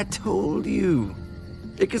 I told you.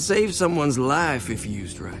 It could save someone's life if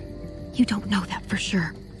used right. You don't know that for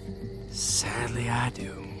sure. Sadly, I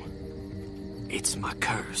do. It's my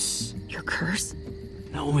curse. Your curse?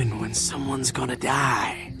 Knowing when someone's gonna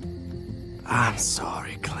die. I'm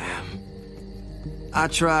sorry, Clem. I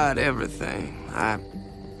tried everything.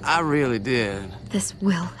 I really did. This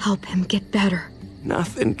will help him get better.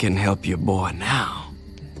 Nothing can help your boy now.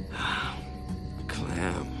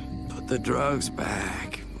 Clem, put the drugs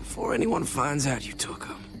back before anyone finds out you took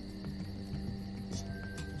them.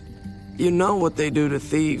 You know what they do to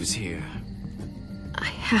thieves here. I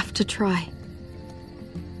have to try.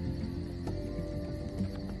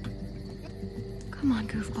 Come on,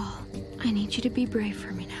 goofball. I need you to be brave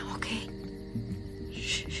for me now, okay?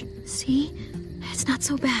 Shh, shh. See? It's not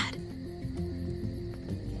so bad.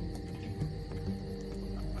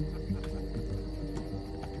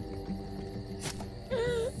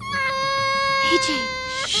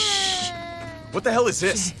 AJ, shh. What the hell is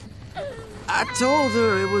this? I told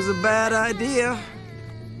her it was a bad idea.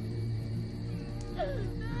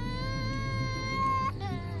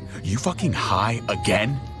 You fucking high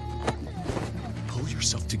again? Pull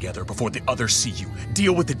yourself together before the others see you.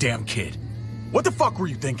 Deal with the damn kid. What the fuck were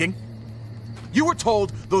you thinking? You were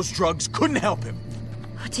told those drugs couldn't help him.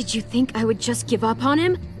 Did you think I would just give up on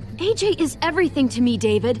him? AJ is everything to me,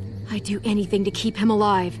 David. I'd do anything to keep him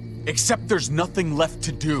alive. Except there's nothing left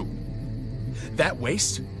to do. That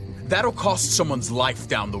waste, that'll cost someone's life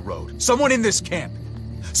down the road. Someone in this camp.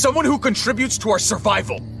 Someone who contributes to our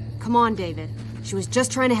survival. Come on, David. She was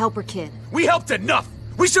just trying to help her kid. We helped enough!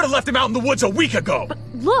 We should have left him out in the woods a week ago! But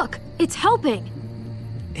look, it's helping.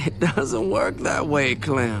 It doesn't work that way,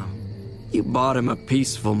 Clem. You bought him a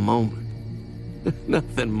peaceful moment.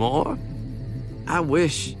 Nothing more. I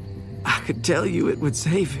wish I could tell you it would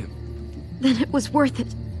save him. Then it was worth it.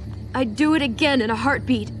 I'd do it again in a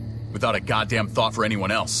heartbeat. Without a goddamn thought for anyone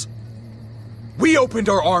else. We opened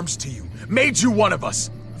our arms to you, made you one of us.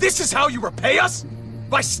 This is how you repay us?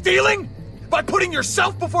 By stealing? By putting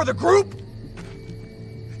yourself before the group?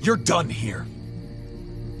 You're done here.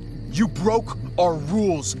 You broke our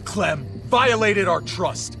rules, Clem. Violated our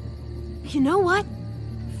trust. You know what?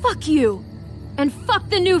 Fuck you. And fuck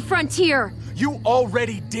the new frontier. You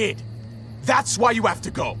already did. That's why you have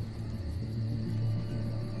to go.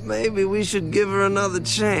 Maybe we should give her another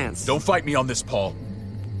chance. Don't fight me on this, Paul.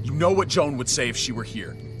 You know what Joan would say if she were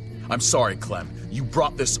here. I'm sorry, Clem. You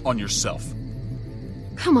brought this on yourself.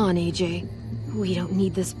 Come on, AJ. We don't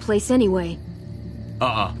need this place anyway.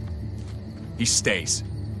 He stays.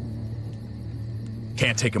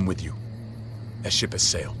 Can't take him with you. That ship has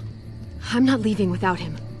sailed. I'm not leaving without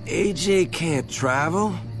him. AJ can't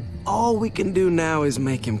travel. All we can do now is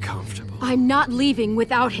make him comfortable. I'm not leaving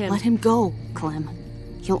without him. Let him go, Clem.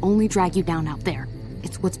 He'll only drag you down out there.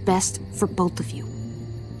 It's what's best for both of you.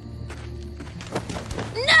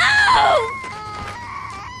 No!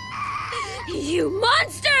 You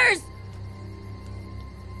monsters!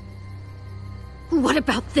 What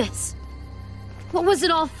about this? What was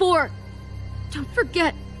it all for? Don't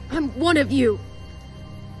forget, I'm one of you.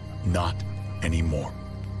 Not anymore.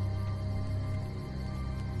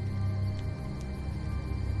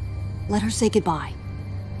 Let her say goodbye.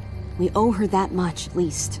 We owe her that much, at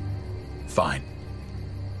least. Fine.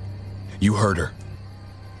 You heard her.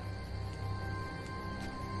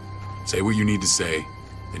 Say what you need to say,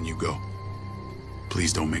 then you go.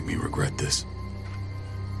 Please don't make me regret this.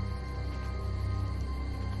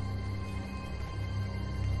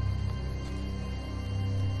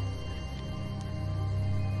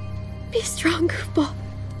 Be strong, goofball.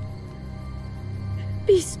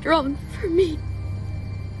 Be strong for me.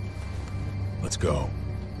 Let's go.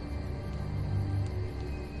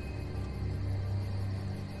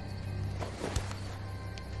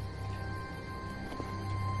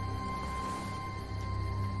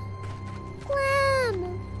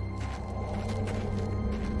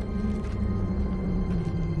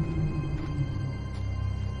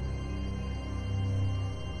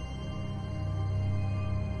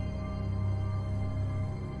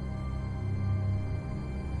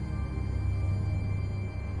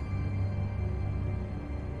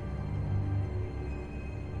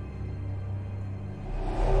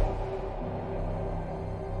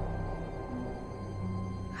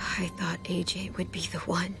 I thought AJ would be the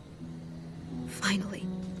one. Finally.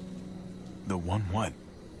 The one what?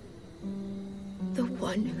 The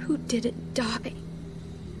one who didn't die.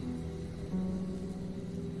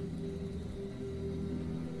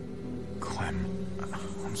 Clem,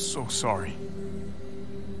 I'm so sorry.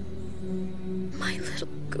 My little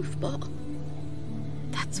goofball.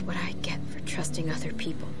 That's what I get for trusting other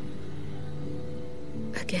people.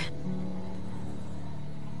 Again.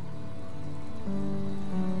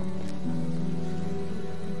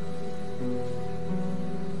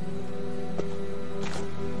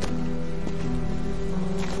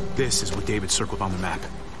 This is what David circled on the map.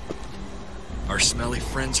 Our smelly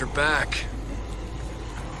friends are back.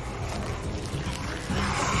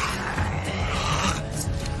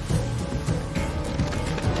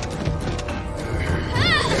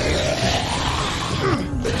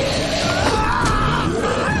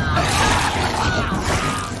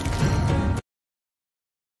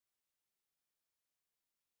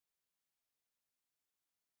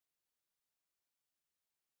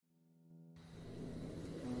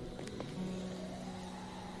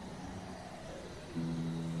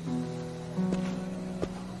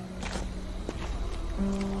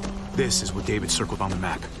 This is what David circled on the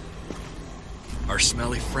map. Our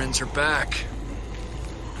smelly friends are back.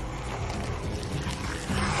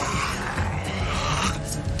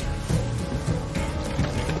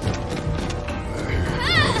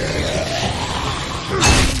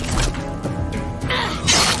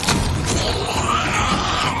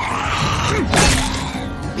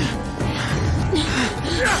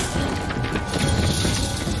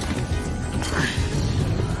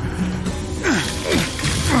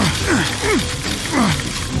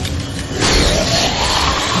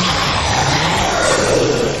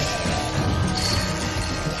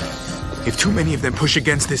 If too many of them push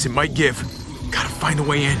against this, it might give. Gotta find a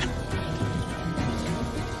way in.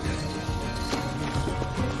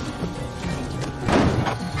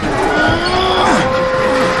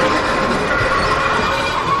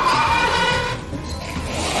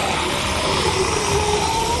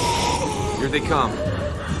 Here they come.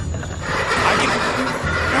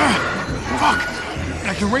 Fuck!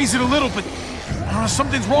 I can raise it a little, but I don't know,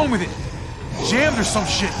 something's wrong with it. Jammed or some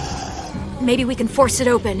shit. Maybe we can force it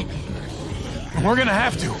open. We're gonna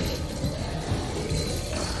have to.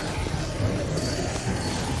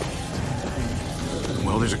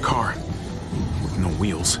 Well, there's a car with no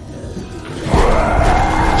wheels.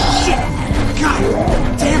 Shit!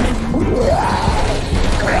 God damn it!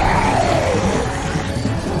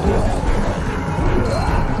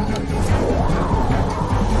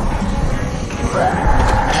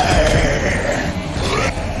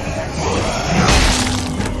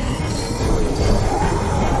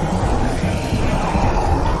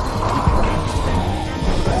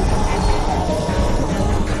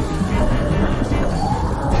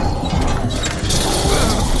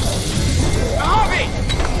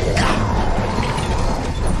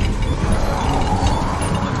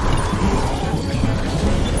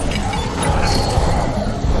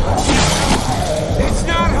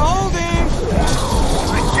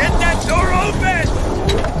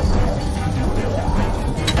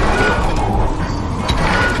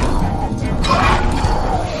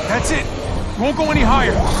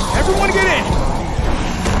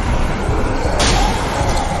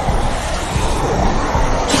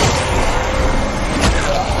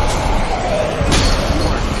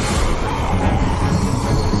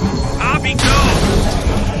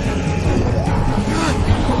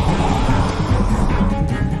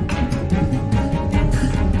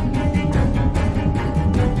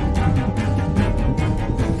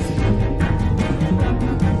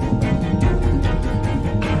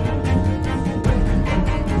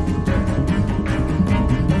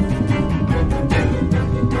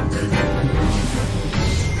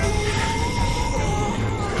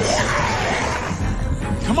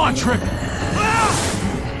 on, Tripp!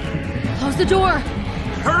 Close the door!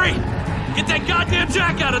 Hurry! Get that goddamn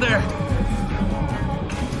Jack out of there!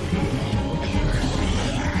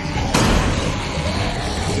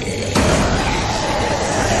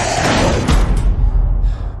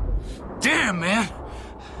 Damn, man!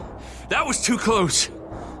 That was too close.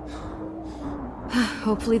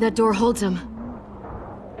 Hopefully that door holds him.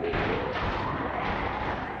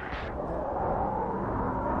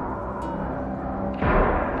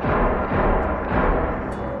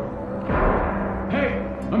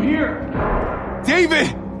 I'm here! David!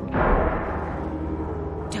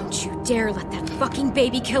 Don't you dare let that fucking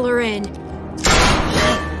baby killer in!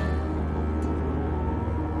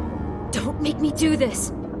 Don't make me do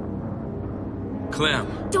this!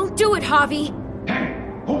 Clem. Don't do it, Javi!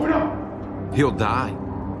 Open up! He'll die.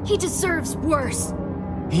 He deserves worse!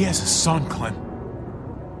 He has a son, Clem.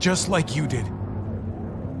 Just like you did.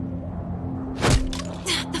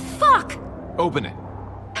 The fuck?! Open it.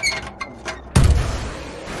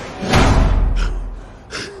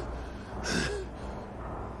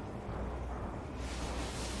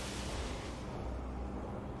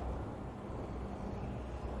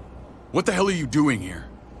 What the hell are you doing here?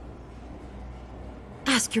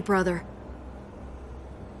 Ask your brother.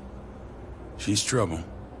 She's trouble.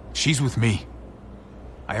 She's with me.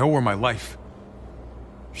 I owe her my life.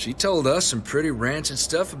 She told us some pretty rancid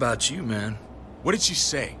stuff about you, man. What did she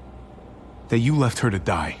say? That you left her to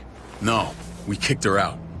die. No, we kicked her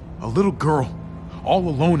out. A little girl, all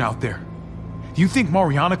alone out there. Do you think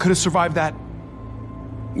Mariana could have survived that?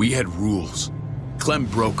 We had rules. Clem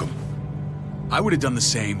broke them. I would have done the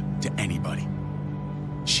same to anybody.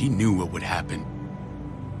 She knew what would happen.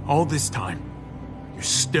 All this time, you're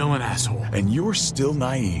still an asshole. And you're still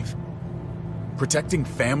naive. Protecting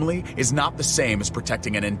family is not the same as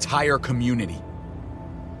protecting an entire community.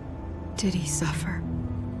 Did he suffer?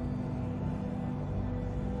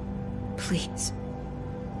 Please.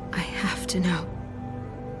 I have to know.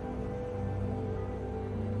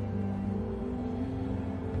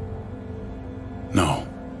 No.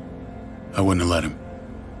 I wouldn't have let him.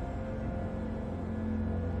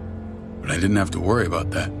 But I didn't have to worry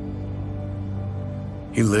about that.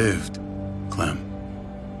 He lived, Clem.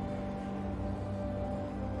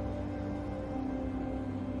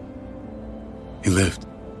 He lived.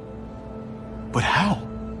 But how?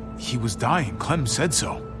 He was dying. Clem said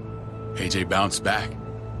so. AJ bounced back.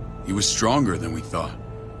 He was stronger than we thought.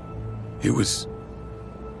 It was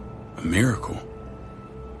a miracle.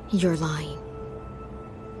 You're lying.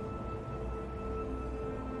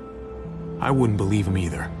 I wouldn't believe him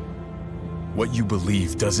either. What you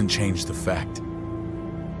believe doesn't change the fact.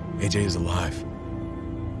 AJ is alive.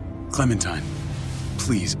 Clementine,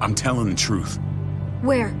 please, I'm telling the truth.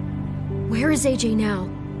 Where? Where is AJ now?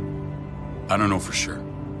 I don't know for sure.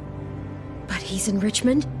 But he's in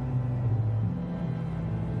Richmond?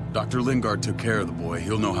 Dr. Lingard took care of the boy.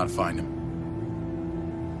 He'll know how to find him.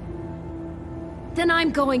 Then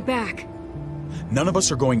I'm going back. None of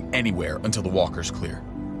us are going anywhere until the walker's clear.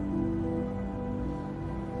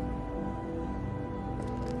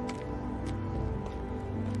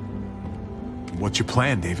 What's your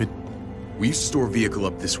plan, David? We used to store a vehicle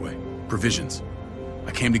up this way. Provisions.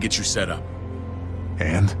 I came to get you set up.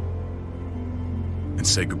 And? And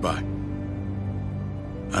say goodbye.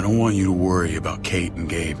 I don't want you to worry about Kate and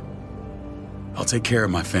Gabe. I'll take care of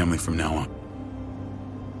my family from now on.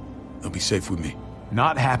 They'll be safe with me.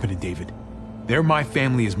 Not happening, David. They're my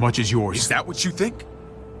family as much as yours. Is that what you think?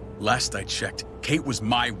 Last I checked, Kate was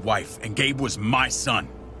my wife and Gabe was my son.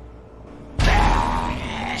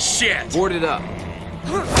 Shit! Board it up.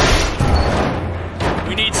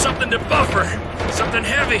 We need something to buffer. Something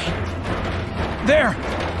heavy. There!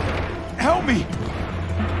 Help me!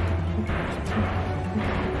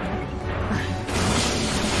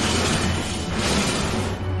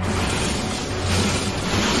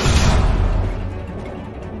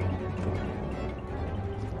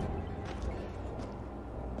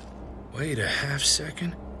 Wait a half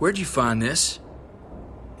second. Where'd you find this?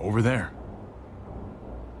 Over there.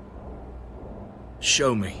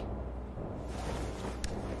 Show me.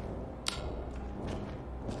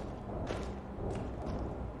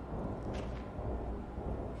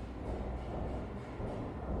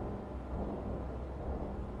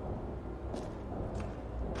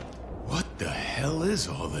 What the hell is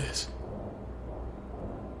all this?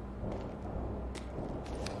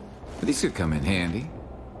 These could come in handy.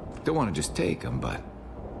 Don't want to just take them, but...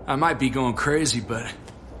 I might be going crazy, but...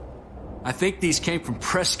 I think these came from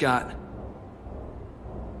Prescott.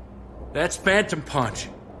 That's Phantom Punch.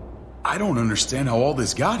 I don't understand how all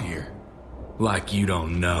this got here. Like you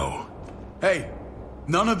don't know. Hey,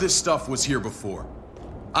 None of this stuff was here before.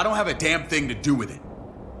 I don't have a damn thing to do with it.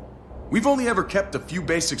 We've only ever kept a few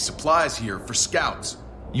basic supplies here for scouts.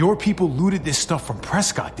 Your people looted this stuff from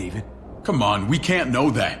Prescott, David. Come on, we can't know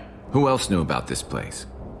that. Who else knew about this place?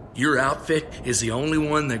 Your outfit is the only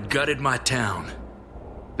one that gutted my town.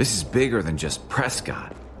 This is bigger than just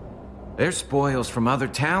Prescott. There's spoils from other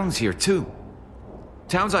towns here, too.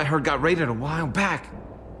 Towns I heard got raided a while back.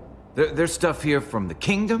 There's stuff here from the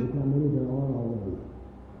kingdom.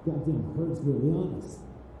 Goddamn hurts really honest.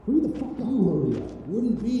 Who the fuck you hurry up?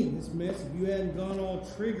 Wouldn't be in this mess if you hadn't gone all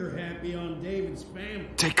trigger happy on David's family.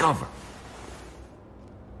 Take cover.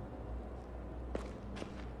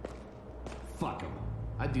 Fuck him.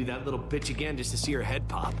 I'd do that little bitch again just to see her head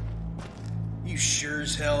pop. You sure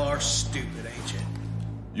as hell are stupid, ain't you?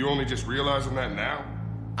 You only just realizing that now?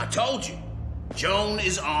 I told you. Joan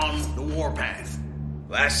is on the warpath.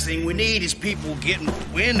 Last thing we need is people getting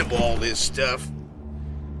wind of all this stuff.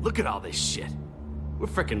 Look at all this shit. We're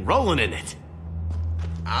frickin' rolling in it.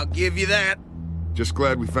 I'll give you that. Just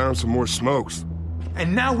glad we found some more smokes.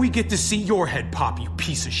 And now we get to see your head pop, you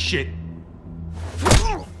piece of shit.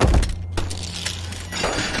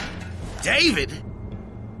 David?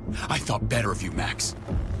 I thought better of you, Max.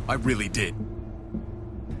 I really did.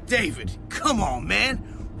 David, come on, man.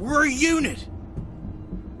 We're a unit.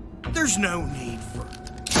 There's no need for...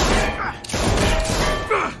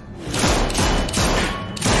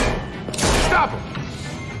 Stop him!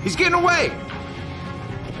 He's getting away!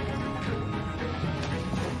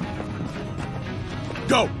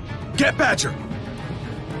 Go! Get Badger!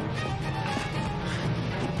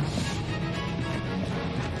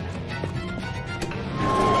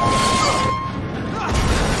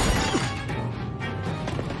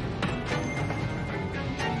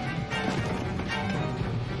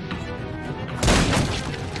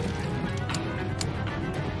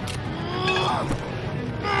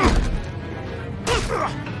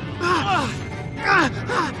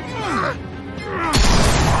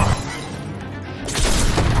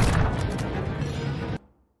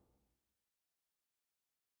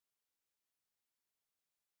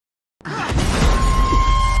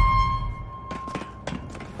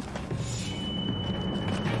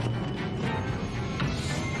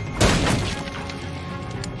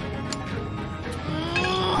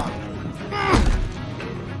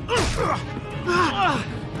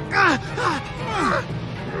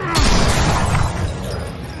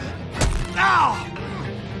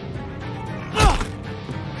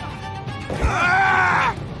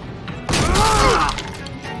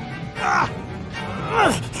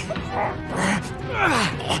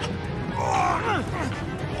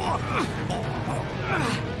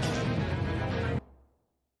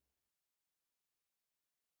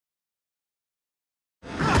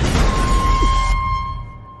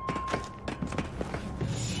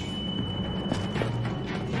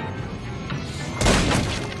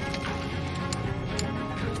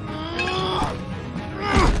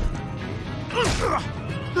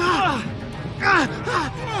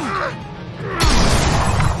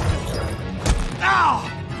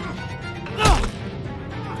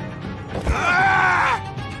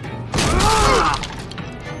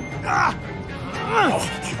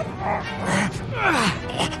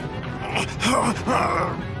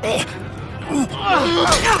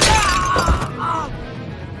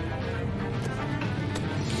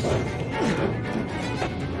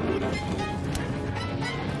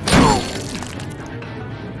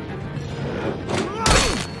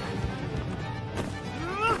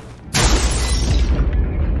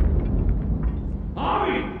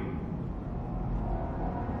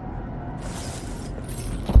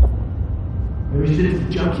 Ever since the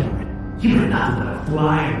junkyard, you've been nothing but a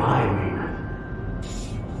fly in my arena.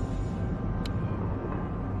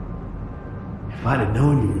 If I'd have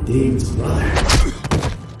known you were David's brother,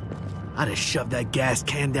 I'd have shoved that gas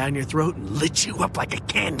can down your throat and lit you up like a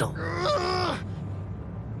candle.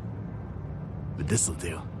 But this'll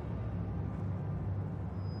do.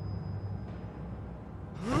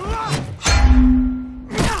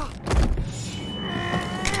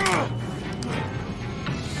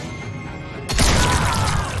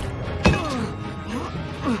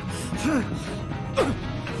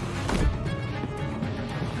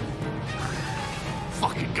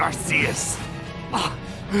 Fucking Garcias. Oh,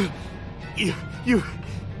 you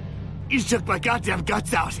took my goddamn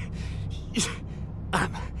guts out.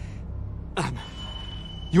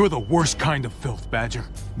 You're the worst kind of filth, Badger.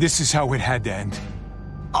 This is how it had to end.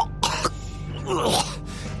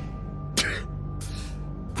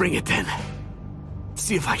 Bring it then.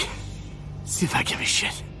 See if I give a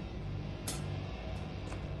shit.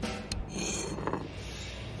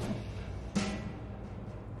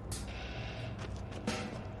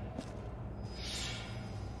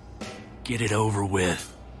 get it over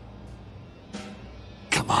with.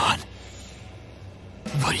 Come on.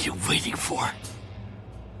 What are you waiting for?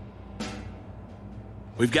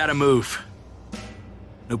 We've got to move.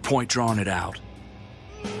 No point drawing it out.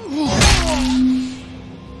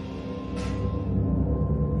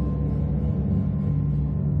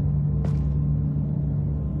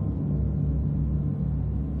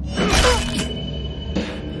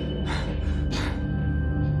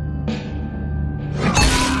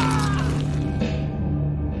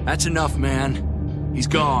 That's enough, man. He's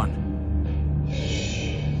gone.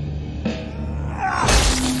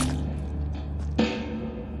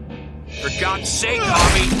 For God's sake,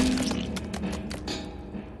 Javi!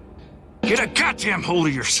 Get a goddamn hold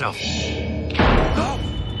of yourself!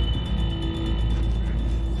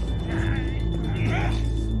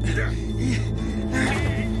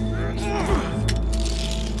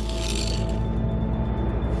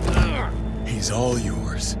 He's all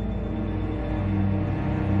yours.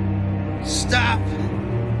 Stop!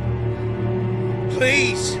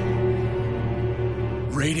 Please!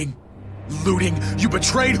 Raiding, looting, you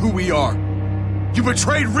betrayed who we are! You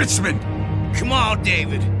betrayed Richmond! Come on,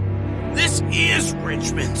 David. This is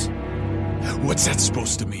Richmond. What's that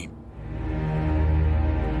supposed to mean?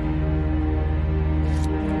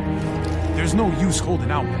 There's no use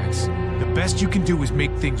holding out, Max. The best you can do is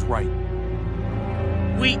make things right.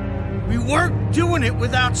 We weren't doing it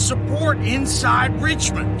without support inside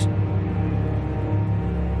Richmond.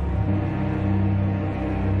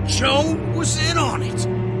 Joan was in on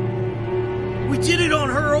it. We did it on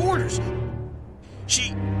her orders.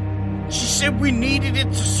 She said we needed it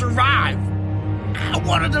to survive. I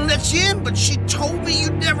wanted to let you in, but she told me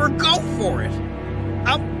you'd never go for it.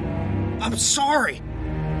 I'm sorry.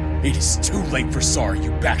 It is too late for sorry,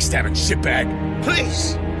 you backstabbing shitbag.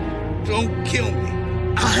 Please, don't kill me.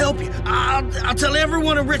 I'll help you. I'll tell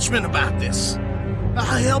everyone in Richmond about this.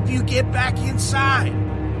 I'll help you get back inside.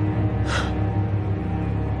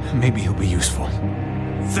 Maybe he'll be useful.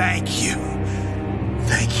 Thank you.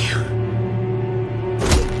 Thank you.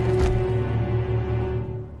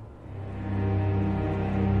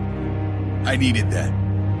 I needed that.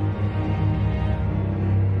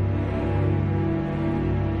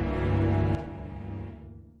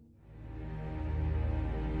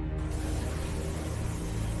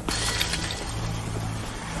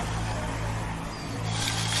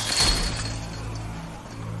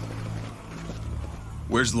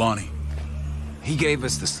 Where's Lonnie? He gave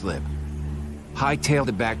us the slip. Hightailed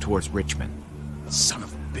it back towards Richmond. Son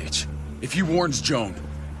of a bitch. If he warns Joan...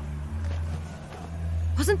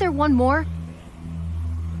 Wasn't there one more?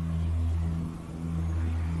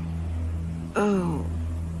 Oh.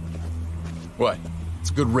 What?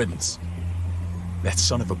 It's good riddance. That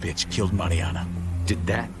son of a bitch killed Mariana. Did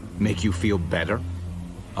that make you feel better?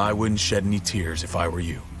 I wouldn't shed any tears if I were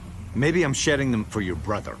you. Maybe I'm shedding them for your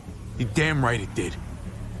brother. You're damn right it did.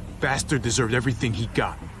 Bastard deserved everything he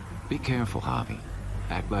got. Be careful, Javi.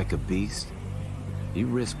 Act like a beast. You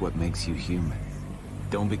risk what makes you human.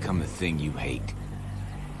 Don't become the thing you hate.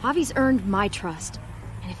 Javi's earned my trust.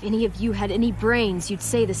 And if any of you had any brains, you'd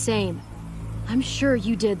say the same. I'm sure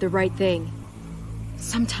you did the right thing.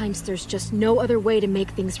 Sometimes there's just no other way to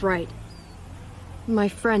make things right. My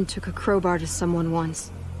friend took a crowbar to someone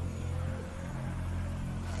once.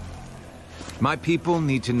 My people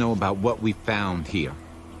need to know about what we found here.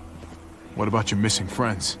 What about your missing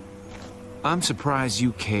friends? I'm surprised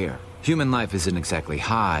you care. Human life isn't exactly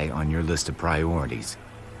high on your list of priorities.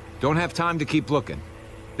 Don't have time to keep looking.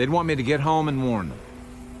 They'd want me to get home and warn them.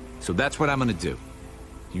 So that's what I'm gonna do.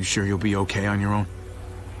 You sure you'll be okay on your own?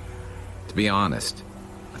 To be honest,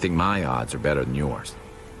 I think my odds are better than yours.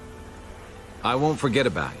 I won't forget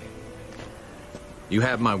about you. You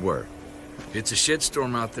have my word. It's a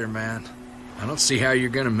shitstorm out there, man. I don't see how you're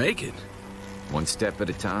gonna make it. One step at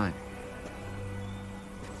a time.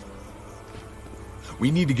 We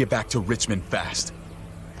need to get back to Richmond fast.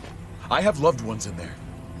 I have loved ones in there.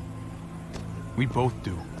 We both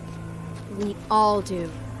do. We all do.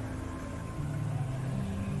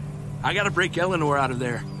 I gotta break Eleanor out of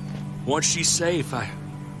there. Once she's safe,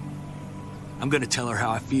 I'm gonna tell her how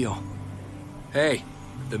I feel. Hey,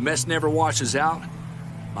 if the mess never washes out,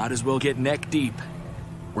 might as well get neck deep.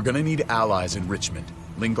 We're gonna need allies in Richmond.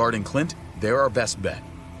 Lingard and Clint, they're our best bet.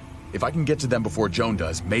 If I can get to them before Joan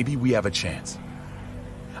does, maybe we have a chance.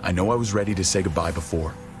 I know I was ready to say goodbye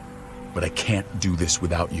before, but I can't do this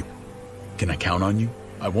without you. Can I count on you?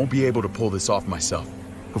 I won't be able to pull this off myself.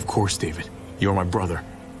 Of course, David. You're my brother.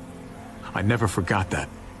 I never forgot that.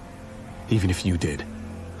 Even if you did.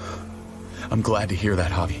 I'm glad to hear that,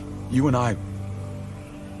 Javi. You and I...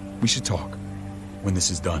 we should talk when this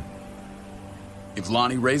is done. If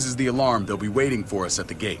Lonnie raises the alarm, they'll be waiting for us at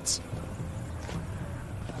the gates.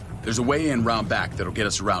 There's a way in round back that'll get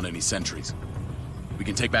us around any sentries. We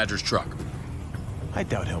can take Badger's truck. I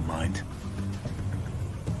doubt he'll mind.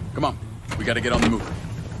 Come on, we gotta get on the move.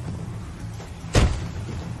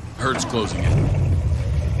 Herd's closing in.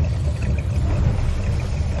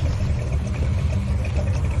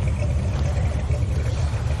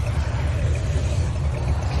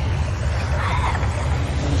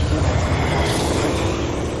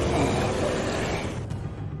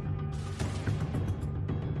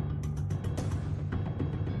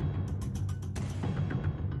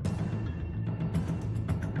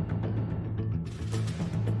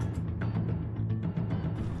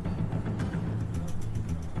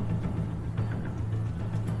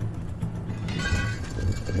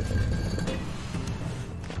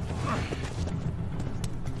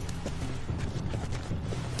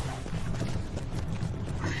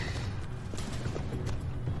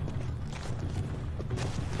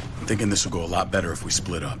 I'm thinking this will go a lot better if we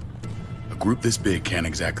split up. A group this big can't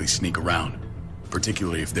exactly sneak around,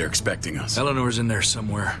 particularly if they're expecting us. Eleanor's in there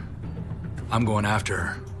somewhere. I'm going after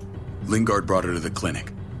her. Lingard brought her to the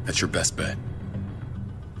clinic. That's your best bet.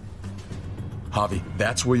 Javi,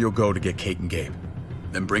 that's where you'll go to get Kate and Gabe.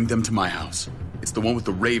 Then bring them to my house. It's the one with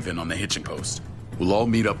the Raven on the hitching post. We'll all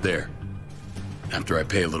meet up there. After I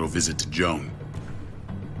pay a little visit to Joan.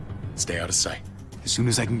 Stay out of sight. As soon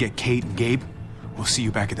as I can get Kate and Gabe, we'll see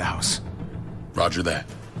you back at the house. Roger that.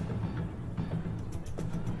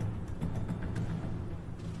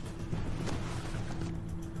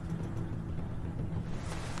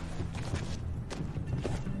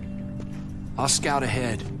 I'll scout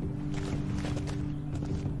ahead.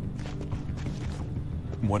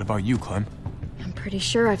 What about you, Clem? I'm pretty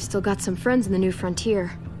sure I've still got some friends in the New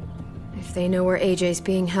Frontier. If they know where AJ's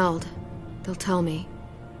being held, they'll tell me.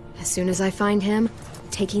 As soon as I find him,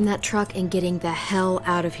 taking that truck and getting the hell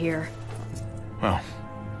out of here. Well,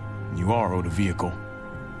 you are owed a vehicle.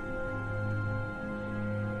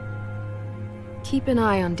 Keep an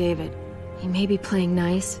eye on David. He may be playing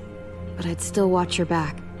nice, but I'd still watch your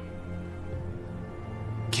back.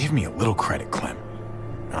 Give me a little credit, Clem.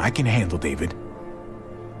 I can handle David.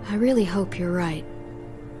 I really hope you're right.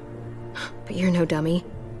 But you're no dummy.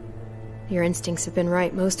 Your instincts have been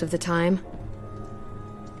right most of the time.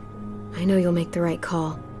 I know you'll make the right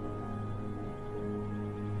call.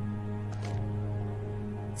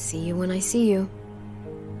 See you when I see you.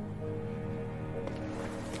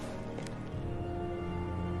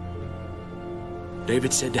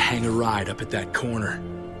 David said to hang a ride up at that corner.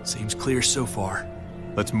 Seems clear so far.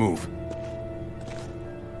 Let's move.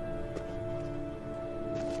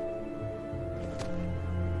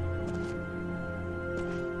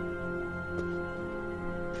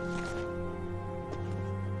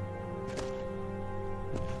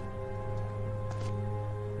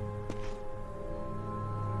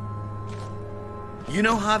 You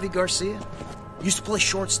know Javi Garcia? Used to play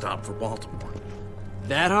shortstop for Baltimore.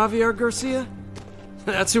 That Javier Garcia?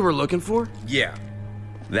 That's who we're looking for? Yeah,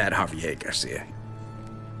 that Javier Garcia.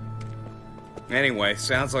 Anyway,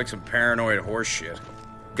 sounds like some paranoid horse shit.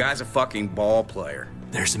 Guy's a fucking ball player.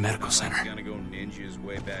 There's the medical center. He's gonna go ninja his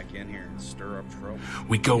way back in here and stir up trouble.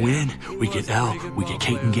 We go in, we get Elle, we get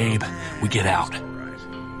Kate and Gabe, we get out.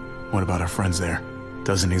 What about our friends there?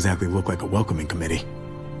 Doesn't exactly look like a welcoming committee.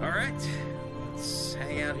 All right, let's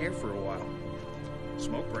hang out here for a while.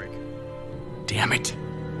 Smoke break. Damn it.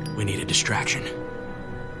 We need a distraction.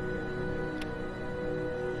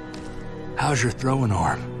 How's your throwing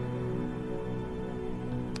arm?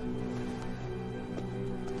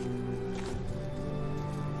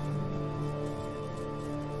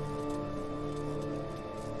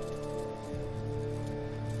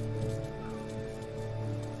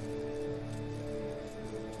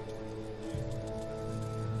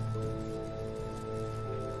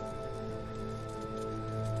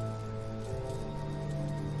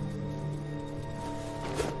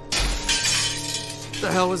 What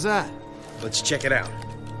the hell was that? Let's check it out.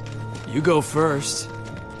 You go first.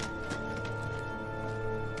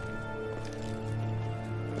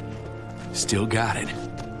 Still got it.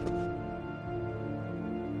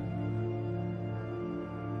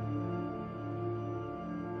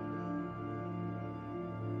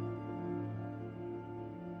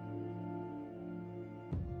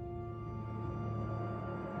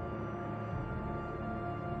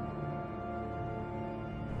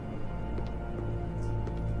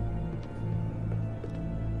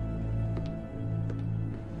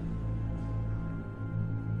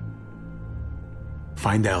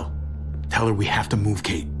 Find Elle. Tell her we have to move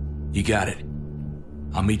Kate. You got it.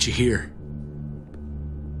 I'll meet you here.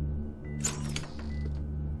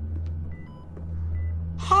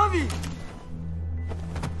 Harvey!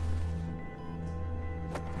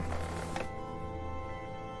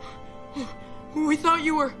 We thought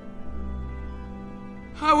you were...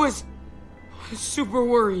 I was super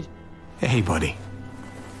worried. Hey, buddy.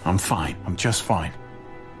 I'm fine. I'm just fine.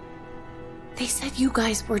 They said you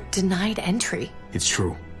guys were denied entry. It's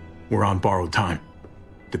true. We're on borrowed time.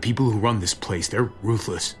 The people who run this place, they're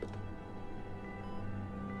ruthless.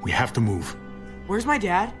 We have to move. Where's my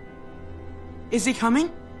dad? Is he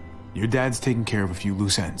coming? Your dad's taking care of a few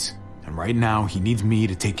loose ends. And right now, he needs me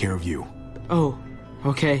to take care of you. Oh,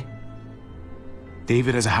 okay.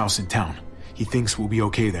 David has a house in town. He thinks we'll be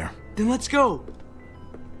okay there. Then let's go.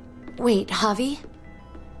 Wait, Javi?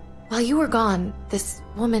 While you were gone, this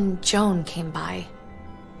woman, Joan, came by.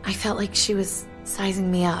 I felt like she was sizing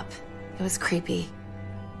me up. It was creepy.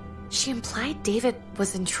 She implied David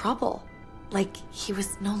was in trouble. Like he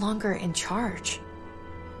was no longer in charge.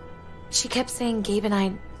 She kept saying Gabe and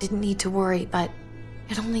I didn't need to worry, but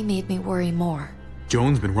it only made me worry more.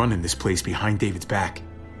 Joan's been running this place behind David's back.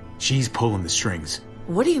 She's pulling the strings.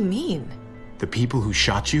 What do you mean? The people who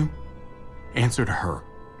shot you answer to her.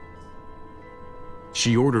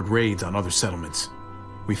 She ordered raids on other settlements.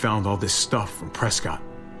 We found all this stuff from Prescott.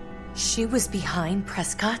 She was behind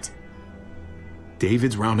Prescott?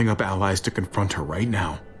 David's rounding up allies to confront her right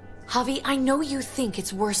now. Javi, I know you think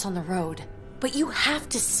it's worse on the road, but you have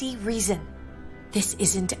to see reason. This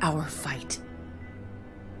isn't our fight.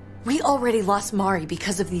 We already lost Mari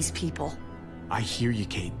because of these people. I hear you,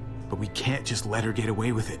 Kate, but we can't just let her get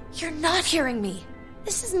away with it. You're not hearing me.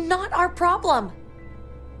 This is not our problem.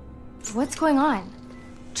 What's going on?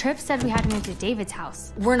 Tripp said we had to move to David's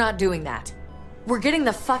house. We're not doing that. We're getting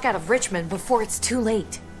the fuck out of Richmond before it's too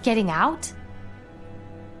late. Getting out?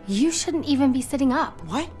 You shouldn't even be sitting up.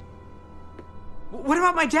 What? What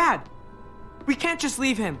about my dad? We can't just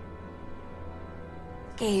leave him.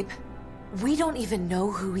 Gabe, we don't even know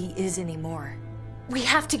who he is anymore. We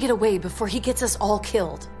have to get away before he gets us all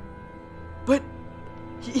killed. But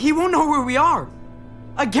he won't know where we are.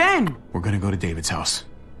 Again! We're gonna go to David's house.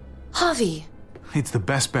 Javi. It's the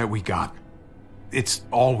best bet we got. It's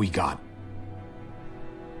all we got.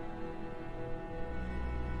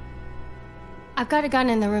 I've got a gun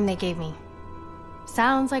in the room they gave me.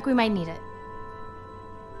 Sounds like we might need it.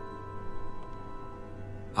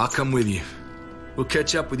 I'll come with you. We'll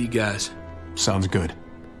catch up with you guys. Sounds good.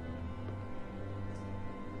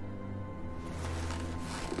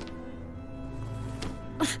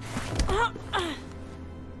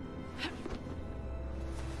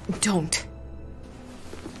 Don't.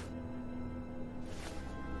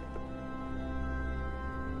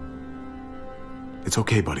 It's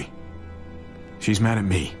okay, buddy. She's mad at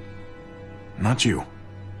me. Not you.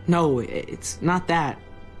 No, it's not that.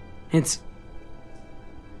 It's...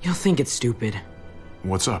 You'll think it's stupid.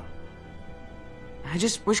 What's up? I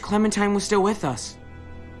just wish Clementine was still with us.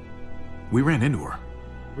 We ran into her.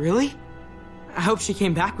 Really? I hope she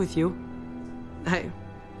came back with you. I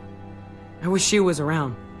wish she was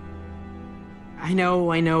around. I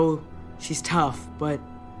know, she's tough, but...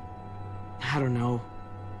 I don't know.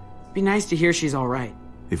 It'd be nice to hear she's alright.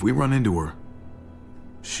 If we run into her,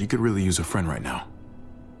 she could really use a friend right now.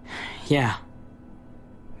 Yeah.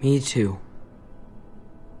 Me too.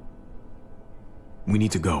 We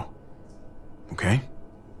need to go. Okay?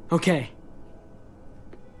 Okay.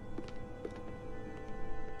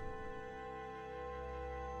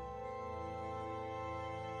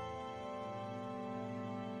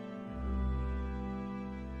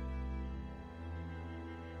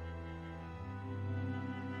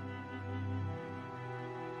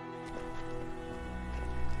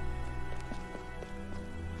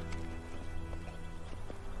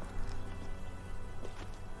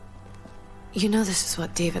 You know this is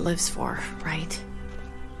what David lives for, right?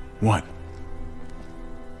 What?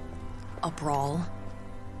 A brawl.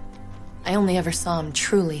 I only ever saw him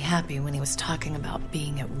truly happy when he was talking about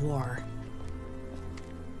being at war.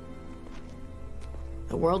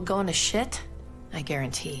 The world going to shit? I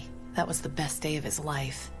guarantee that was the best day of his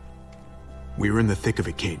life. We're in the thick of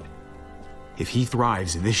it, Kate. If he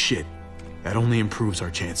thrives in this shit, that only improves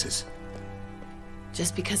our chances.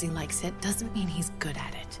 Just because he likes it doesn't mean he's good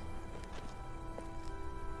at it.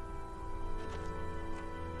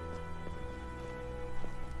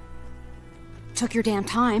 Took your damn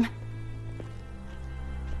time.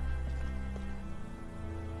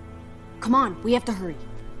 Come on, we have to hurry.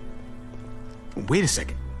 Wait a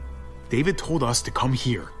second. David told us to come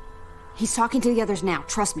here. He's talking to the others now.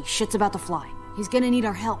 Trust me, shit's about to fly. He's gonna need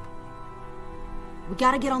our help. We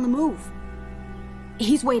gotta get on the move.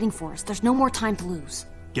 He's waiting for us. There's no more time to lose.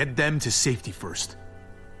 Get them to safety first.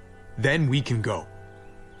 Then we can go.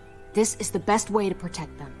 This is the best way to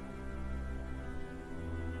protect them.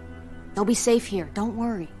 They'll be safe here, don't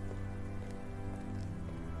worry.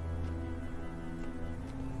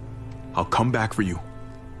 I'll come back for you.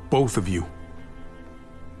 Both of you.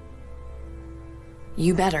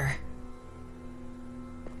 You better.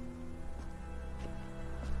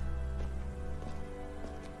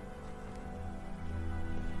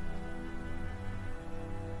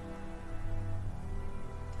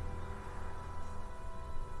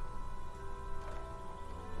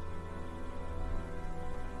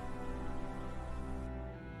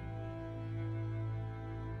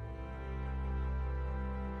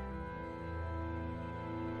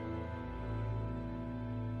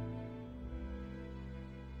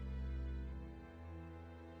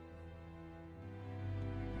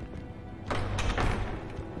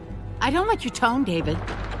 I don't like your tone, David.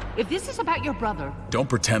 If this is about your brother... Don't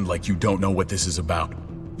pretend like you don't know what this is about.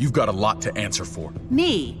 You've got a lot to answer for.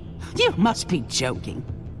 Me? You must be joking.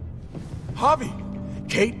 Javi!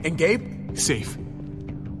 Kate and Gabe? Safe.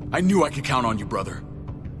 I knew I could count on you, brother.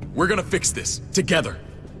 We're gonna fix this, together.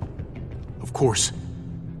 Of course.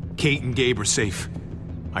 Kate and Gabe are safe.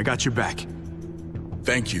 I got your back.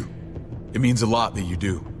 Thank you. It means a lot that you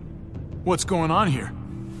do. What's going on here?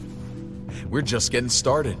 We're just getting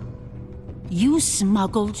started. You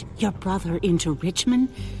smuggled your brother into Richmond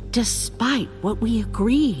despite what we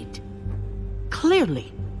agreed.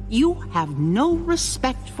 Clearly, you have no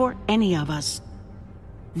respect for any of us.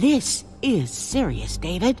 This is serious,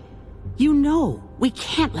 David. You know we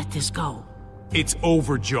can't let this go. It's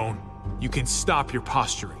over, Joan. You can stop your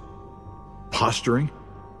posturing. Posturing?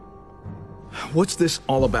 What's this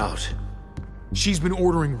all about? She's been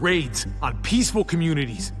ordering raids on peaceful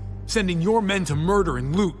communities, sending your men to murder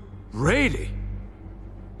and loot. Raiding?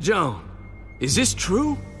 Joan, is this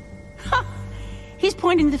true? He's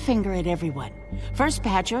pointing the finger at everyone. First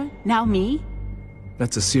Badger, now me.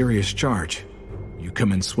 That's a serious charge. You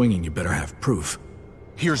come in swinging, you better have proof.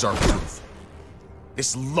 Here's our proof.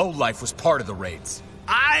 This lowlife was part of the raids.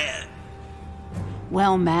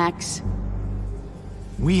 Well, Max.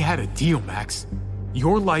 We had a deal, Max.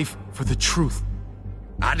 Your life for the truth.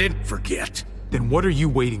 I didn't forget. Then what are you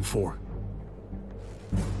waiting for?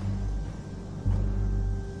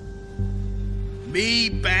 Me,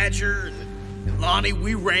 Badger, and Lonnie,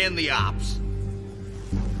 we ran the ops.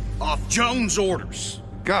 Off Joan's orders.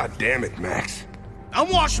 God damn it, Max. I'm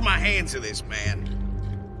washing my hands of this, man.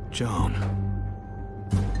 Joan.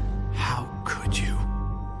 How could you?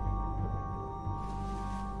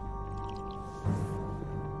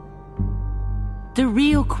 The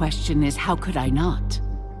real question is, how could I not?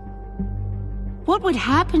 What would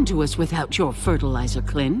happen to us without your fertilizer,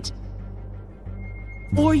 Clint?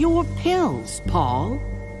 Or your pills, Paul?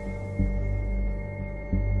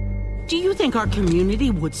 Do you think our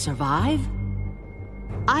community would survive?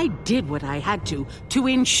 I did what I had to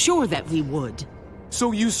ensure that we would.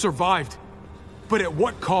 So you survived. But at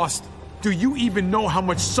what cost? Do you even know how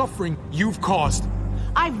much suffering you've caused?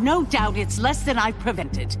 I've no doubt it's less than I've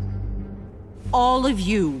prevented. All of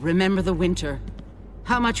you remember the winter.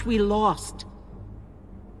 How much we lost.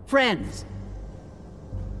 Friends.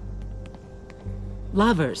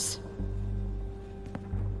 Lovers.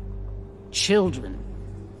 Children.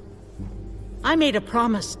 I made a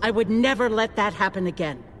promise I would never let that happen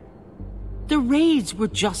again. The raids were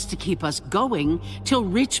just to keep us going till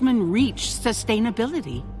Richmond reached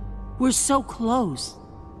sustainability. We're so close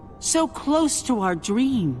to our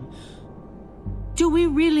dream. Do we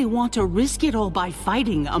really want to risk it all by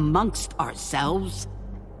fighting amongst ourselves?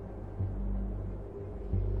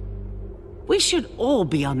 We should all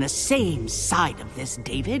be on the same side of this,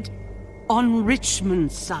 David. On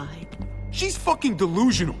Richmond's side. She's fucking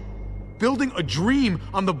delusional. Building a dream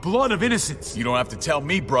on the blood of innocents. You don't have to tell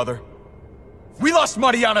me, brother. We lost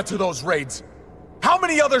Mariana to those raids. How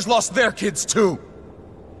many others lost their kids too?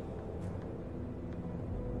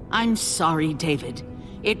 I'm sorry, David.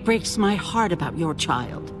 It breaks my heart about your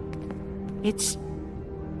child. It's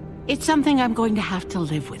something I'm going to have to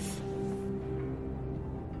live with.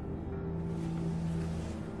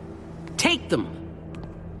 Take them.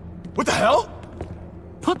 What the hell?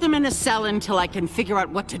 Put them in a cell until I can figure out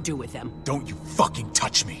what to do with them. Don't you fucking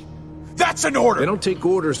touch me. That's an order! They don't take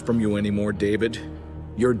orders from you anymore, David.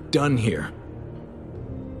 You're done here.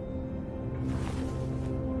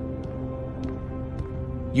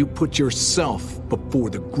 You put yourself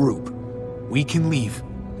before the group. We can leave.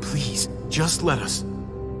 Please, just let us.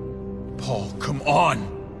 Paul, come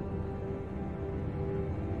on!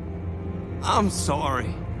 I'm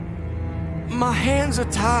sorry. My hands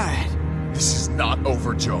are tied. This is not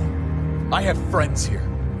over, Joe. I have friends here.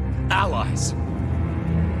 Allies.